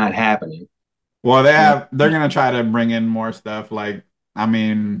 It's not happening. Well, You know. they're gonna try to bring in more stuff. Like, I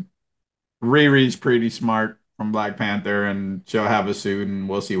mean, Riri's pretty smart from Black Panther, and she'll have a suit, and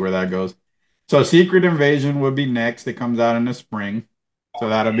we'll see where that goes. So, Secret Invasion would be next. It comes out in the spring, so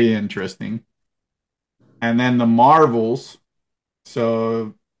that'll be interesting. And then the Marvels.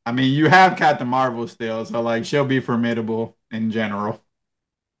 So, I mean, you have Captain Marvel still, so like she'll be formidable in general.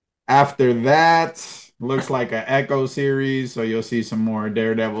 After that, looks like a Echo series, so you'll see some more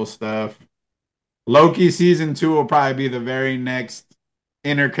Daredevil stuff. Loki season 2 will probably be the very next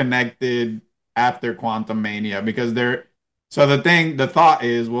interconnected after Quantum Mania because they're so the thought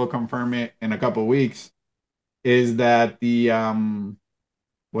is we'll confirm it in a couple weeks is that the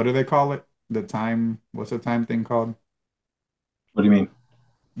what do they call it? The time, what's the time thing called? What do you mean?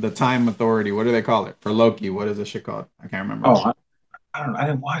 The time authority. What do they call it? For Loki, what is this shit called? I can't remember. Oh, I don't. I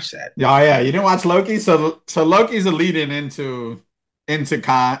didn't watch that. Yeah, oh, yeah, you didn't watch Loki? So Loki's a lead-in into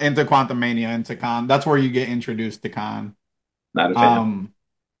Quantum Mania, into Khan. That's where you get introduced to Khan. Not a fan. Um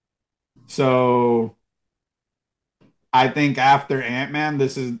So I think after Ant-Man,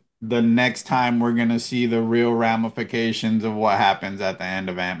 this is the next time we're gonna see the real ramifications of what happens at the end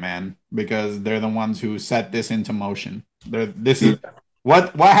of Ant-Man because they're the ones who set this into motion. This is Yeah,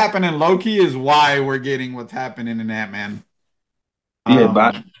 what happened in Loki is why we're getting what's happening in Ant-Man. yeah,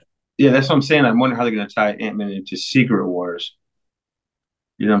 but Um, yeah, that's what I'm saying. I'm wondering how they're gonna tie Ant Man into Secret Wars.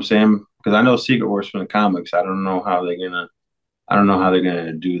 You know what I'm saying? Because I know Secret Wars from the comics. I don't know how they're gonna. I don't know how they're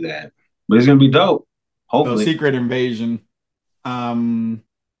gonna do that, but it's gonna be dope. so Hopefully. Secret Invasion. Um,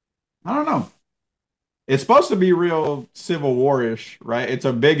 I don't know. It's supposed to be real Civil War-ish, right? It's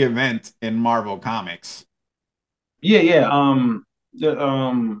a big event in Marvel Comics. Yeah, yeah.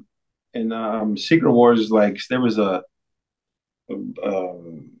 The and Secret Wars, like there was like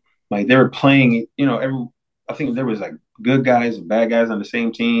they were playing. I think there was like good guys and bad guys on the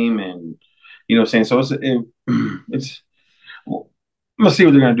same team, and what I'm saying. So it's. Well, I'm gonna see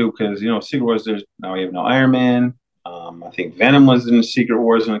what they're gonna do because Secret Wars. There's now we have no Iron Man. I think Venom was in the Secret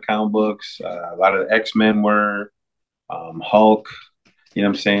Wars in the comic books. A lot of the X-Men were. Hulk, you know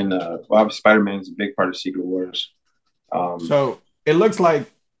what I'm saying? Well, Spider-Man is a big part of Secret Wars. Um, So it looks like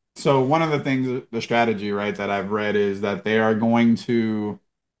one of the things, the strategy, right, that I've read is that they are going to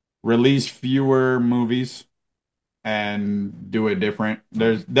release fewer movies and do it different.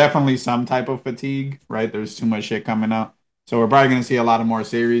 There's definitely some type of fatigue, right? There's too much shit coming out. So we're probably gonna see a lot of more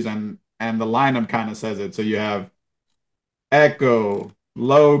series and the lineup kind of says it. So you have Echo,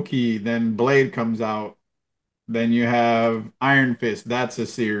 Loki, then Blade comes out, then you have Iron Fist, that's a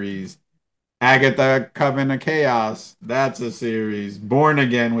series. Agatha Coven of Chaos, that's a series. Born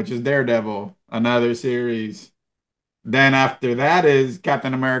Again, which is Daredevil, another series. Then after that is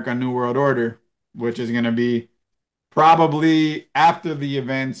Captain America New World Order, which is going to be probably after the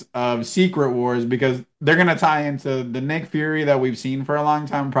events of Secret Wars because they're going to tie into the Nick Fury that we've seen for a long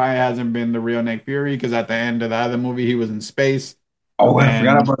time. Probably hasn't been the real Nick Fury because at the end of the other movie, he was in space. oh, I forgot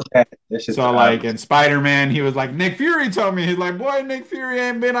And about that. That's just so, like in Spider Man, he was like, Nick Fury told me, he's like, boy, Nick Fury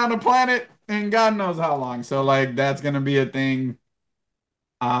ain't been on the planet in God knows how long. So, like, that's going to be a thing.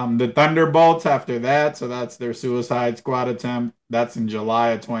 The Thunderbolts after that. So, that's their Suicide Squad attempt. That's in July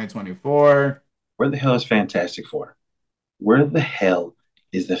of 2024. where the hell is Fantastic Four? Where the hell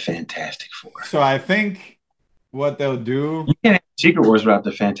is the Fantastic Four? So, I think what they'll do. You can't have Secret Wars without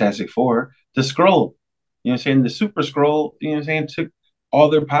the Fantastic Four. The Scroll, you know what I'm saying? The Super Scroll, you know what I'm saying, took all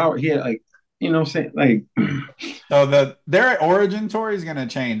their power. He had like, you know what I'm saying? Like, So their origin story is gonna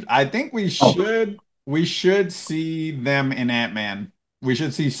change. I think oh, we should see them in Ant-Man. We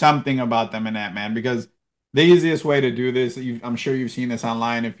should see something about them in Ant-Man because the easiest way to do this, I'm sure you've seen this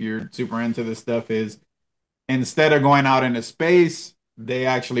online if you're super into this stuff, is instead of going out into space, they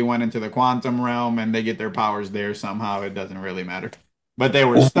actually went into the quantum realm and they get their powers there somehow. It doesn't really matter. But they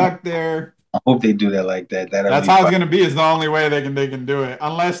were stuck there. I hope they do that like that. That'll That's be how it's fun. gonna be. It's the only way they can do it.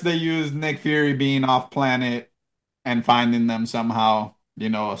 Unless they use Nick Fury being off planet and finding them somehow,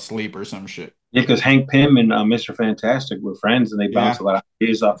 asleep or some shit. Yeah, because Hank Pym and Mr. Fantastic were friends, and they bounce Yeah. a lot of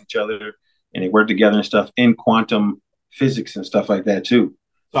ideas off each other, and they work together and stuff in quantum physics and stuff like that too.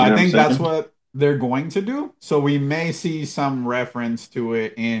 So You I know what I'm think that's saying? what they're going to do. So we may see some reference to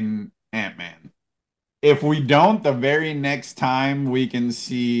it in Ant-Man. If we don't, the very next time we can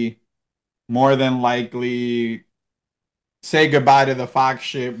see more than likely say goodbye to the Fox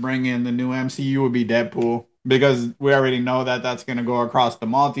shit, bring in the new MCU would be Deadpool because we already know that that's going to go across the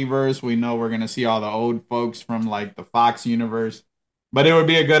multiverse. We know we're going to see all the old folks from like the Fox universe, but it would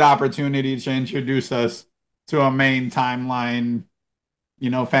be a good opportunity to introduce us to a main timeline,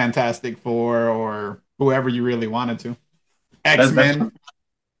 Fantastic Four or whoever you really wanted to. That's that's X-Men.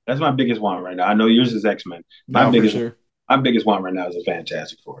 that's my biggest one right now. I know yours is X Men. My No, for biggest sure. my biggest one right now is a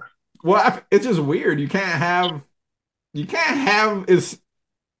Fantastic Four. Well, it's just weird. You can't have it's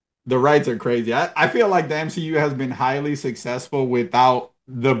the rights are crazy. I feel like the MCU has been highly successful without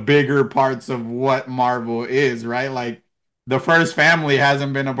the bigger parts of what Marvel is, right? Like the first family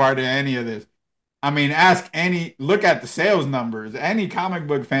hasn't been a part of any of this. I mean, look at the sales numbers. Any comic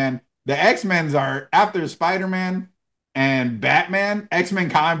book fan, the X-Men's are after Spider-Man and Batman, X-Men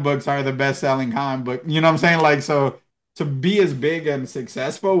comic books are the best-selling comic book. You know what I'm saying? Like, so to be as big and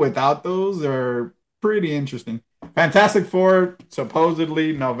successful without those are pretty interesting. Fantastic Four,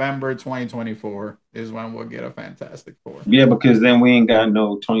 supposedly November 2024 is when we'll get a Fantastic Four. Yeah, because then we ain't got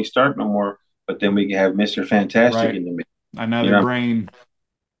no Tony Stark no more, but then we can have Mr. Fantastic Right. in the mix. You Another know, brain.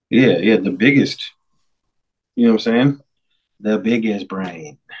 yeah, the biggest. You know what I'm saying? The biggest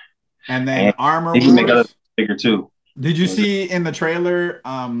brain, And then and Armor they can make other Wars. bigger too. Did you You know what I'm saying? see in the trailer?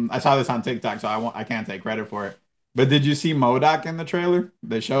 I saw this on TikTok, so I can't take credit for it. But did you see Modoc in the trailer?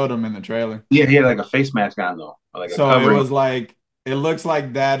 They showed him in the trailer. Yeah, he had like a face mask on though, like a So it covering. was like it looks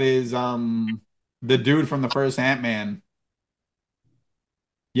like that is the dude from the first Ant-Man,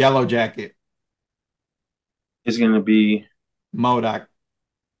 Yellow Jacket, It's gonna be. Modoc.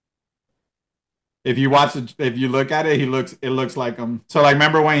 If you watch it, if you look at it, it looks like him. So like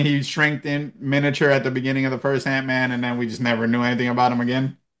remember when he shrinked in miniature at the beginning of the first Ant-Man and then we just never knew anything about him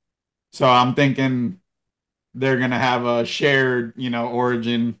again? So I'm thinking they're gonna have a shared,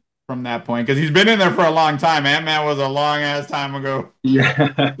 origin from that point because he's been in there for a long time. Ant-Man was a long ass time ago.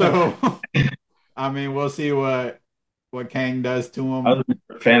 Yeah, So I mean, we'll see what Kang does to I him. was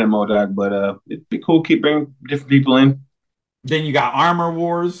a fan of Modoc, but it'd be cool keep bringing different people in. Then you got Armor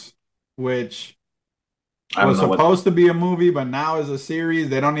Wars, which I don't was know what. supposed to be a movie, but now is a series.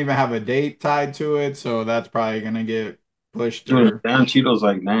 They don't even have a date tied to it, so that's probably gonna get pushed Dude, or Don Cheadle's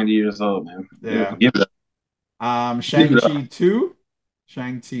like 90 years old, man. yeah. Give it up. Give it up. Shang-Chi 2.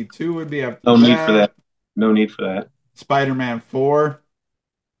 Shang-Chi 2 would be after No need for that. that. No need for that. Spider-Man 4.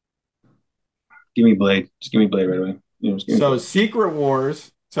 Give me Blade. Just give me Blade right away. Just give me So Blade. Secret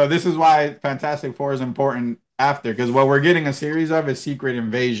Wars. So this is why Fantastic Four is important after, because what we're getting a series of is Secret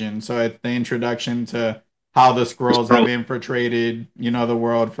Invasion. So it's the introduction to how the Skrulls have infiltrated, the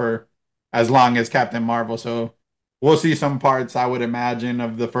world for as long as Captain Marvel. So we'll see some parts, I would imagine,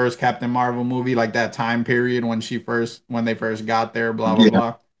 of the first Captain Marvel movie, like that time period when they first got there, blah blah Yeah.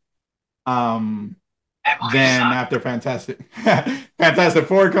 blah. Um, then after Fantastic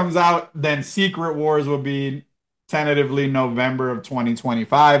Four comes out, then Secret Wars will be tentatively November of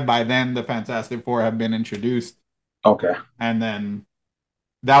 2025. By then, the Fantastic Four have been introduced, Okay. and then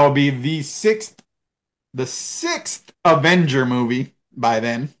that will be the sixth Avenger movie by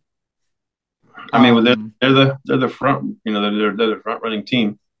then. I mean, well, they're Um, they're the they're the front. They're the front running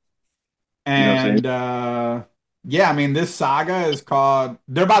team. You know what I'm saying? and yeah, I mean, this saga is called.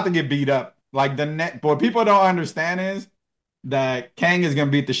 They're about to get beat up. Like the net, what people don't understand is that Kang is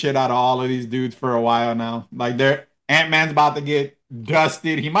gonna beat the shit out of all of these dudes for a while now. Like they're Ant-Man's about to get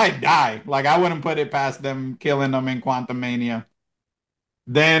dusted. He might die. Like I wouldn't put it past them killing him in Quantum Mania.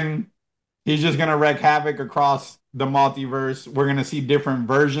 Then he's just gonna wreak havoc across the multiverse. We're gonna see different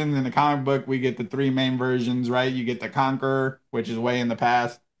versions in the comic book. We get the three main versions, right? You get the Conqueror, which is way in the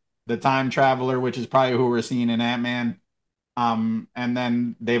past, the Time Traveler, which is probably who we're seeing in Ant-Man. And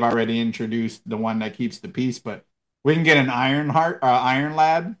then they've already introduced the one that keeps the peace, but we can get an Iron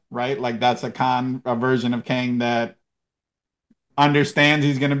Lad, right? Like that's a version of Kang that understands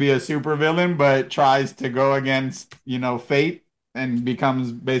he's going to be a supervillain, but tries to go against, fate and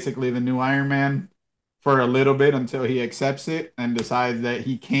becomes basically the new Iron Man for a little bit until he accepts it and decides that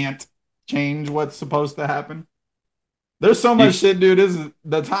he can't change what's supposed to happen. There's so much shit, dude.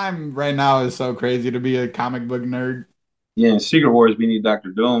 The time right now is so crazy to be a comic book nerd. Yeah, in Secret Wars, we need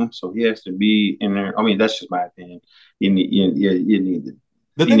Doctor Doom, so he has to be in there. I mean, that's just my opinion.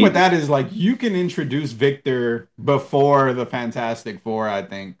 The you thing with need the that is like you can introduce Victor before the Fantastic Four, I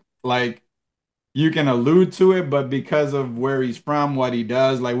think. Like you can allude to it, but because of where he's from, what he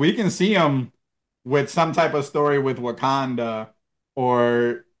does, like we can see him with some type of story with Wakanda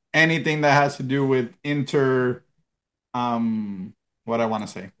or anything that has to do with um what I want to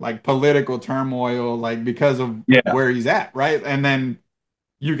say, like political turmoil, like because of yeah. where he's at, right? And then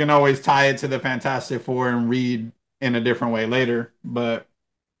you can always tie it to the Fantastic Four and read in a different way later, but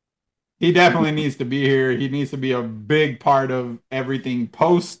he definitely needs to be here. He needs to be a big part of everything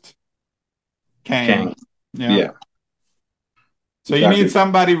post Kang. Kang. Yeah. Yeah, So you need Doctor.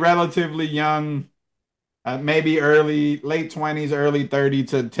 somebody relatively young, maybe late 20s, early 30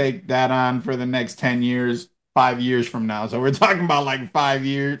 to take that on for the next 10 years, 5 years from now. So we're talking about like 5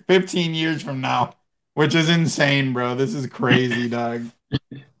 years, 15 years from now, which is insane, bro. This is crazy, dog.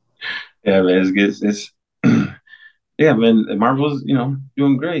 Yeah, man, it's good. It's yeah, man. Marvel's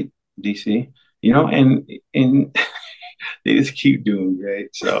doing great. DC, and they just keep doing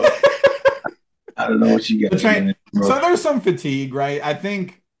great. So I don't know what you The got, train. man. Bro. So there's some fatigue, right? I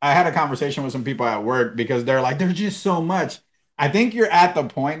think I had a conversation with some people at work because they're like, there's just so much. I think you're at the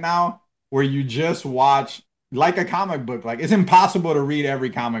point now where you just watch like a comic book. Like it's impossible to read every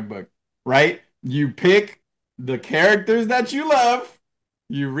comic book, right? You pick the characters that you love,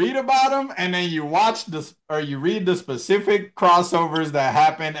 you read about them, and then you watch this or you read the specific crossovers that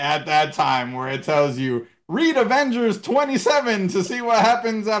happen at that time where it tells you read Avengers 27 to see what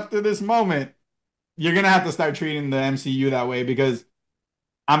happens after this moment. You're gonna have to start treating the MCU that way because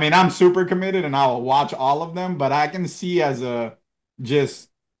I mean I'm super committed and I'll watch all of them, but I can see as a just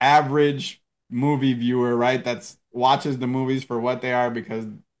average movie viewer, right? That's watches the movies for what they are because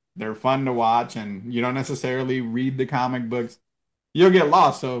they're fun to watch and you don't necessarily read the comic books. You'll get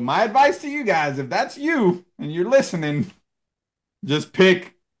lost. So my advice to you guys, if that's you and you're listening, just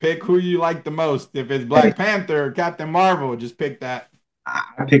pick who you like the most. If it's Hey, Black Panther or Captain Marvel, just pick that.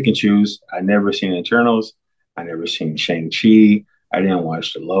 I pick and choose. I never seen Eternals. I never seen Shang-Chi. I didn't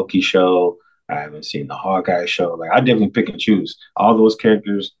watch the Loki show. I haven't seen the Hawkeye show. Like I definitely pick and choose. All those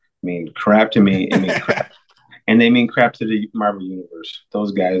characters mean crap to me. It mean crap, and they mean crap to the Marvel universe.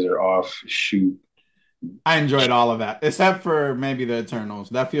 Those guys are off shoot. I enjoyed all of that, except for maybe the Eternals.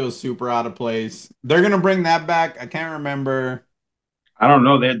 That feels super out of place. They're gonna bring that back. I can't remember. I don't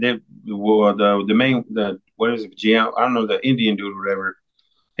know. They well, the main the what is it? GM? I don't know the Indian dude or whatever.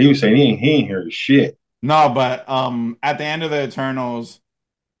 He was saying he ain't heard shit. No, but at the end of the Eternals,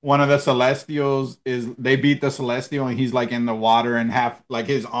 one of the Celestials is they beat the Celestial and he's like in the water and half like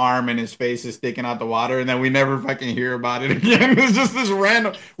his arm and his face is sticking out the water and then we never fucking hear about it again. It's just this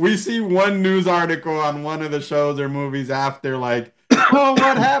random. We see one news article on one of the shows or movies after like, oh,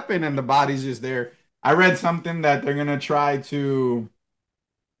 what happened? And the body's just there. I read something that they're gonna try to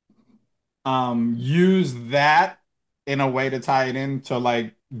use that in a way to tie it in to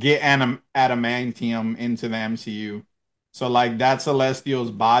like get adamantium into the MCU. So like that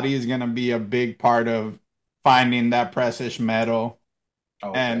Celestial's body is gonna be a big part of finding that precious metal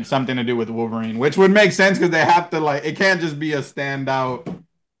Oh, okay. and something to do with Wolverine, which would make sense because they have to like it can't just be a standout,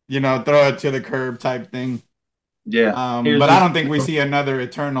 throw it to the curb type thing. Yeah. But Here's I the don't think we see another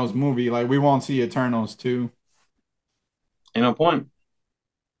Eternals movie. Like we won't see Eternals too. ain't no point.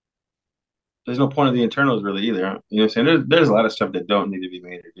 There's no point of the internals really either. Huh? You know what I'm saying? There's a lot of stuff that don't need to be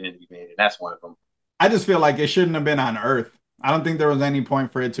made or didn't be made, and that's one of them. I just feel like it shouldn't have been on Earth. I don't think there was any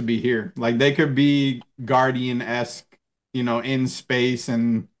point for it to be here. Like they could be Guardian-esque, in space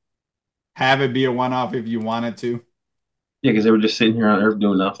and have it be a one-off if you wanted to. Yeah, because they were just sitting here on Earth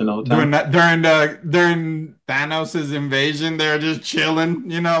doing nothing the whole Doing time. that during Thanos' invasion, they're just chilling,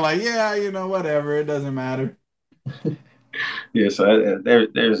 like yeah, whatever, it doesn't matter. Yeah, so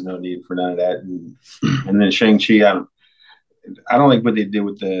there's no need for none of that. And then Shang-Chi, I don't like what they did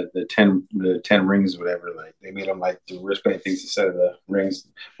with the ten rings or whatever. Like they made him like do wristband things instead of the rings.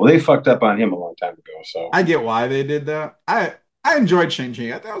 Well, they fucked up on him a long time ago. So I get why they did that. I enjoyed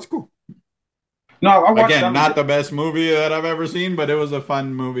Shang-Chi. I thought it was cool. no, I watched. Again, not the best movie that I've ever seen, but it was a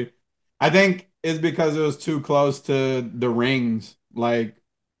fun movie. I think it's because it was too close to the rings. Like,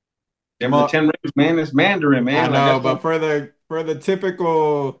 Yeah, but the ten rings, man, it's Mandarin, I man. Like know, that's but what. for the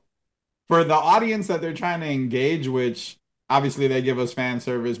typical for the audience that they're trying to engage, which obviously they give us fan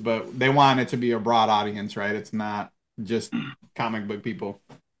service, but they want it to be a broad audience, right? It's not just comic book people.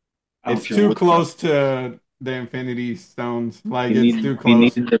 I don't It's care too what. close to the Infinity Stones. Like He it's needed too he close.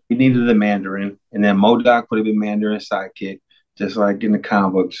 needed the, he needed the Mandarin, and then Modoc would have been Mandarin's sidekick, just like in the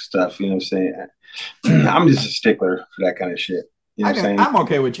comic book stuff. You know what I'm saying? I'm just a stickler for that kind of shit. You know what I'm saying? I'm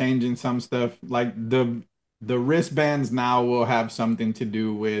okay with changing some stuff. Like the wristbands now will have something to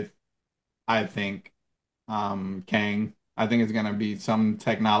do with, I think, Kang. I think it's gonna be some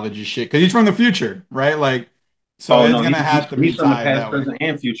technology shit because he's from the future, right? Like, so Oh it's no, gonna have to be he's from the tied past, that way. present,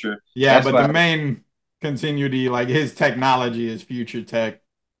 and future. Yeah, That's but the why. main continuity, like his technology, is future tech.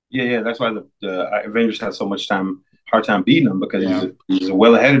 Yeah, yeah. That's why the Avengers had so much hard time beating him because Yeah, he's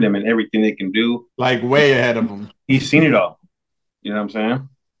well ahead of them in everything they can do. like way ahead of him. He's seen it all. You know what I'm saying?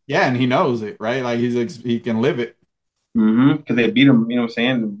 Yeah, and he knows it, right? Like he can live it. Because they beat him. You know what I'm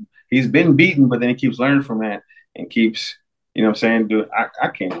saying? He's been beaten, but then he keeps learning from that and keeps. You know what I'm saying? Dude, I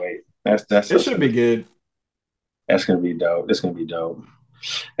can't wait. It should be good. That's gonna be dope. That's gonna be dope.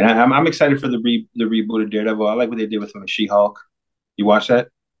 And I'm excited for the reboot of Daredevil. I like what they did with him in She-Hulk. You watch that?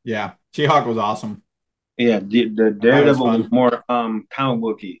 Yeah, She-Hulk was awesome. Yeah, the I thought it was Daredevil was fun. more comic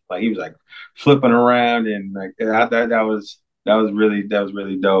booky. Like he was like flipping around and like that was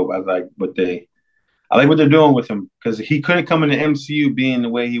really dope. I like what they're doing with him because he couldn't come in the MCU being the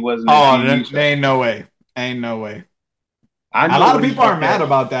way he was in that Oh, TV there show. ain't no way. Ain't no way. I A know lot of when he people are caught mad that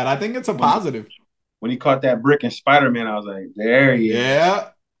about that. I think it's a when positive. when he caught that brick in Spider-Man, I was like, there he is. Yeah,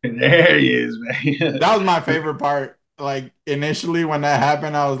 There he is, man. that was my favorite part. Like initially when that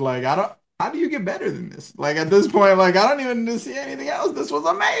happened, I was like, I don't. How do you get better than this? Like at this point, like I don't even need to see anything else. This was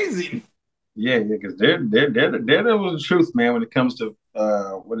amazing. Yeah, yeah, because they're the truth, man. When it comes to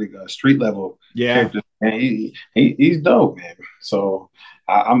street level Yeah, characters, man, he's dope, man. So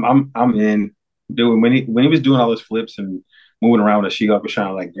I'm in. Dude, when he was doing all those flips and moving around with a She-Hulk was trying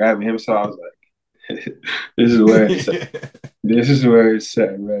to like grab him, so I was like, this is where it's at. it's This is where it's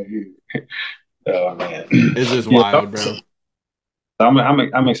at right here. Oh man, just yeah. wild, bro.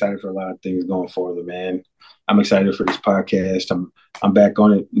 I'm excited for a lot of things going forward, man. I'm excited for this podcast. I'm back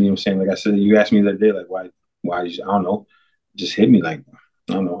on it. You know what I'm saying? Like I said, you asked me the other day, like I don't know, just hit me like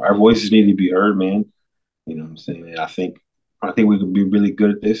I don't know. Our voices need to be heard, man. You know what I'm saying? And I think we could be really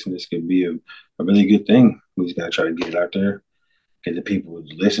good at this, and this could be a really good thing. We just gotta try to get it out there, get the people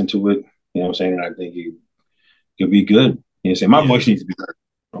to listen to it. You know what I'm saying? And I think it could be good. You know what I'm saying? My Yeah. voice needs to be heard.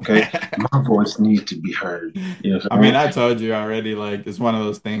 Okay, my voice needs to be heard. You know what I I'm mean, saying? I told you already, like, it's one of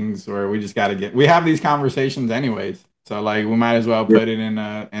those things where we just got to we have these conversations anyways. So, like, we might as well Yeah, put it in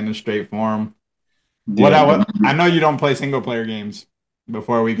a straight form. yeah. I know you don't play single player games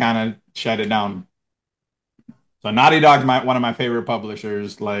before we kind of shut it down. So, Naughty Dog's one of my favorite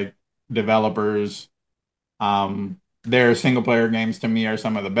publishers, like, developers. Their single player games to me are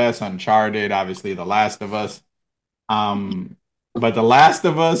some of the best. Uncharted, obviously, The Last of Us. Um, but The Last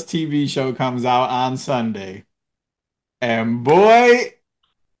of Us TV show comes out on Sunday. And boy,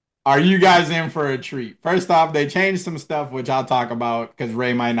 are you guys in for a treat? First off, they changed some stuff, which I'll talk about because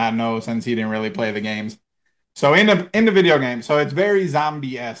Ray might not know since he didn't really play the games. So in the video game, so it's very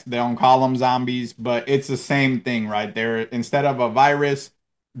zombie-esque. They don't call them zombies, but it's the same thing, right? There, instead of a virus,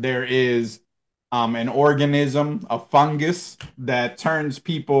 there is an organism, a fungus that turns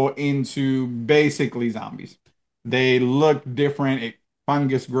people into basically zombies. They look different.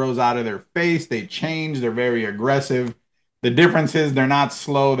 Fungus grows out of their face. They change. They're very aggressive. The difference is they're not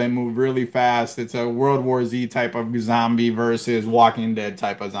slow. They move really fast. It's a World War Z type of zombie versus Walking Dead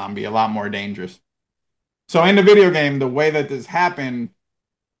type of zombie. A lot more dangerous. So in the video game, the way that this happened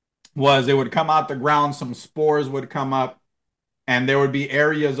was it would come out the ground, some spores would come up, and there would be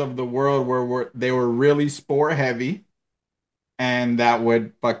areas of the world where they were really spore heavy, and that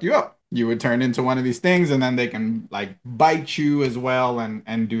would fuck you up. You would turn into one of these things, and then they can like bite you as well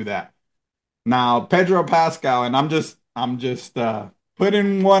and do that. Now, Pedro Pascal, and I'm just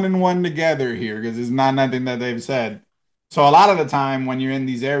putting one and one together here because it's not nothing that they've said. So a lot of the time when you're in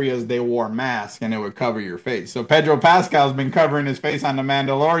these areas, they wore masks and it would cover your face. So Pedro Pascal's been covering his face on The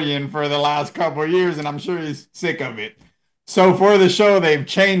Mandalorian for the last couple of years, and I'm sure he's sick of it. So for the show, they've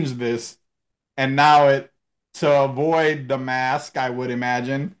changed this, and now it to avoid the mask, I would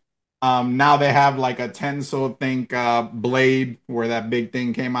imagine. Now they have like a tensile think blade where that big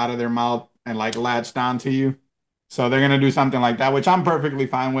thing came out of their mouth and like latched onto you. So they're gonna do something like that, which I'm perfectly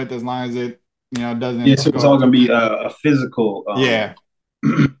fine with as long as it, Yeah, doesn't so it's go all going too to be crazy. a physical Yeah,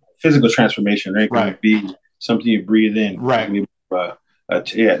 physical transformation. It ain't going to right, be something you breathe in. It's right. going to be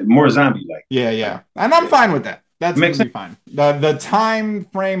yeah, more zombie like. Yeah, Like yeah. And I'm yeah. fine with that. That's gonna Makes be sense. fine. The time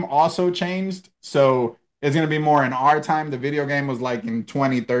frame also changed. So it's gonna be more in our time. The video game was like in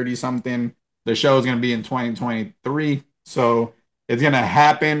 2030 something. The show is gonna be in 2023. So it's gonna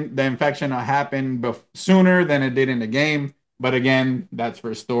happen. The infection will happen sooner than it did in the game. But again, that's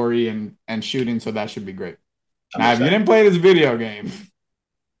for story and shooting, so that should be great. I'm Now, if you excited. didn't play this video game,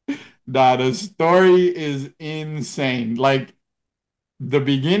 the story is insane. Like the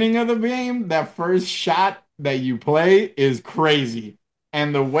beginning of the game, that first shot that you play is crazy.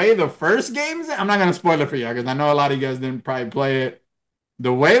 And the way the first game's, I'm not gonna spoil it for you because I know a lot of you guys didn't probably play it.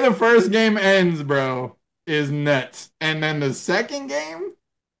 The way the first game ends, bro, is nuts. And then the second game,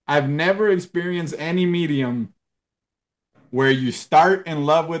 I've never experienced any medium where you start in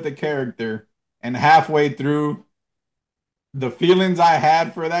love with a character and halfway through the feelings I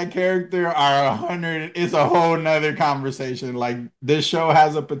had for that character are 100. It's a whole nother conversation. Like this show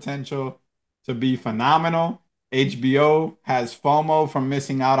has a potential to be phenomenal. HBO has FOMO from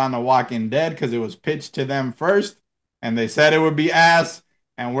missing out on The Walking Dead because it was pitched to them first, and they said it would be ass.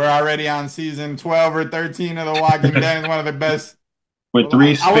 And we're already on season 12 or 13 of The Walking Dead. It's one of the best. With Well,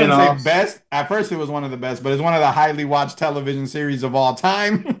 three I wouldn't say spinoffs, best. At first, it was one of the best, but it's one of the highly watched television series of all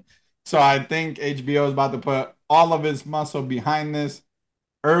time. So I think HBO is about to put all of its muscle behind this.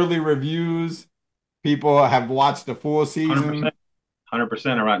 Early reviews, people have watched the full 100%, season,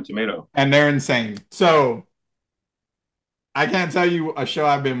 100% on Rotten Tomato. and they're insane. So I can't tell you a show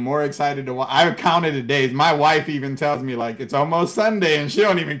I've been more excited to watch. I've counted the days. My wife even tells me like it's almost Sunday, and she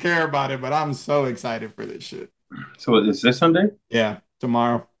don't even care about it. But I'm so excited for this shit. So is this Sunday? Yeah,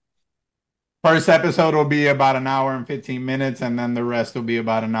 tomorrow. First episode will be about an hour and 15 minutes, and then the rest will be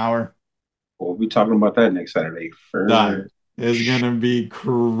about an hour. We'll be talking about that next Saturday. Done. For It's gonna be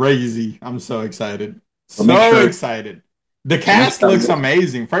crazy. I'm so excited. we'll make So sure. excited. The We'll make cast sure. looks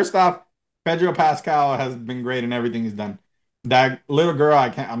amazing. First off, Pedro Pascal has been great in everything he's done. That little girl,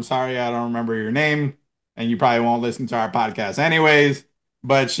 I'm sorry, I don't remember your name, and you probably won't listen to our podcast anyways.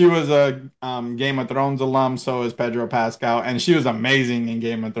 But she was a Game of Thrones alum, so is Pedro Pascal, and she was amazing in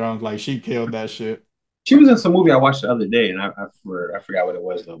Game of Thrones. Like she killed that shit. She was in some movie I watched the other day, and I forgot what it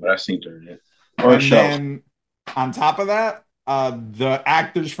was though, but I seen her in it or a And show. then on top of that, the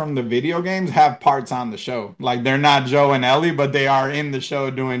actors from the video games have parts on the show. Like they're not Joe and Ellie, but they are in the show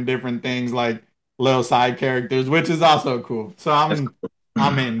doing different things like little side characters, which is also cool. So That's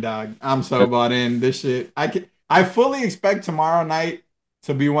I'm cool. in, dog. I'm so bought in. This shit. I fully expect tomorrow night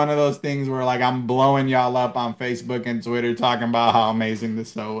to be one of those things where like I'm blowing y'all up on Facebook and Twitter talking about how amazing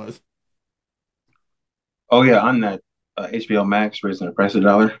this show was. Oh yeah, on that HBO Max raising the price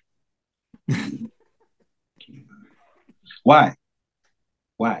 $1. Why?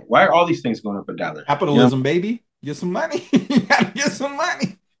 Why? Why are all these things going up $1? You know, Capitalism, baby. Get some money. You gotta get some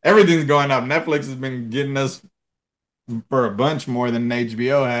money. Everything's going up. Netflix has been getting us for a bunch more than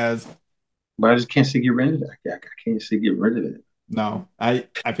HBO has. but I just can't see get rid of it. I can't see get rid of it. No, I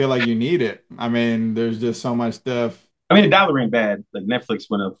feel like you need it. I mean, there's just so much stuff. I mean, $1 ain't bad. Like Netflix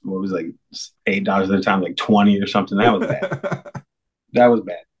went up, what was it, like $8 at a time, like 20 or something. That was bad. That was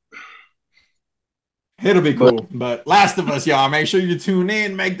bad. It'll be But cool. But Last of Us, y'all, make sure you tune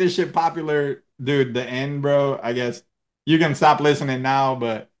in, make this shit popular. dude, the end, bro. I guess you can stop listening now,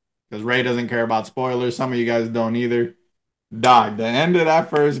 but because Ray doesn't care about spoilers, some of you guys don't either. Dog, the end of that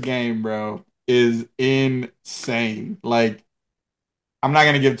first game, bro, is insane. Like, I'm not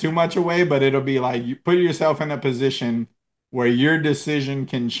gonna give too much away, but it'll be like you put yourself in a position where your decision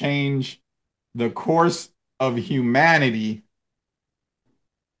can change the course of humanity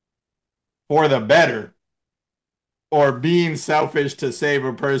for the better, or being selfish to save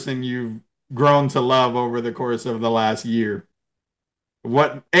a person you've grown to love over the course of the last year.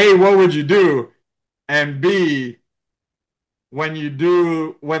 What would you do? And B, when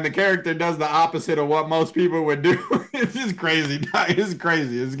the character does the opposite of what most people would do, it's just crazy. It's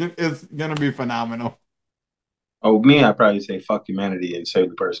crazy. It's gonna be phenomenal. Oh, me, I'd probably say fuck humanity and save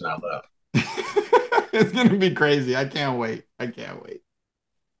the person I love. It's gonna be crazy. I can't wait. I can't wait.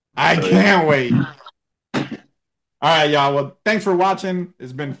 I So yeah. can't wait. All right, y'all. Well, thanks for watching.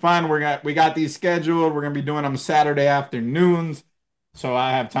 It's been fun. We got these scheduled. We're gonna be doing them Saturday afternoons, so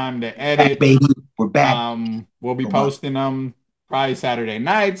I have time to Back, edit. baby. We're back. We'll be Come on. posting them probably Saturday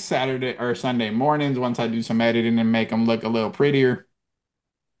nights, Saturday or Sunday mornings once I do some editing and make them look a little prettier.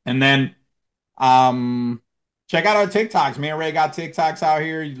 And then um check out our TikToks. Me and Ray got TikToks out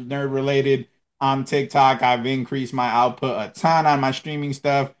here, nerd related on TikTok. I've increased my output a ton on my streaming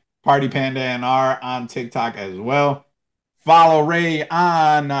stuff. Party Panda and R on TikTok as well. Follow Ray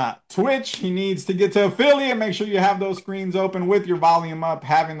on Twitch. He needs to get to affiliate. Make sure you have those screens open with your volume up.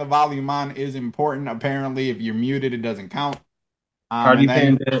 Having the volume on is important. Apparently, if you're muted, it doesn't count. And Party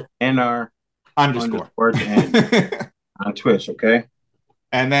then Panda NR underscore. underscore at the end on Twitch, okay?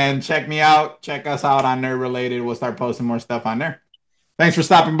 And then check me out. Check us out on Nerd Related. We'll start posting more stuff on there. Thanks for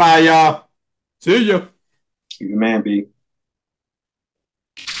stopping by, y'all. See ya. You the man, B.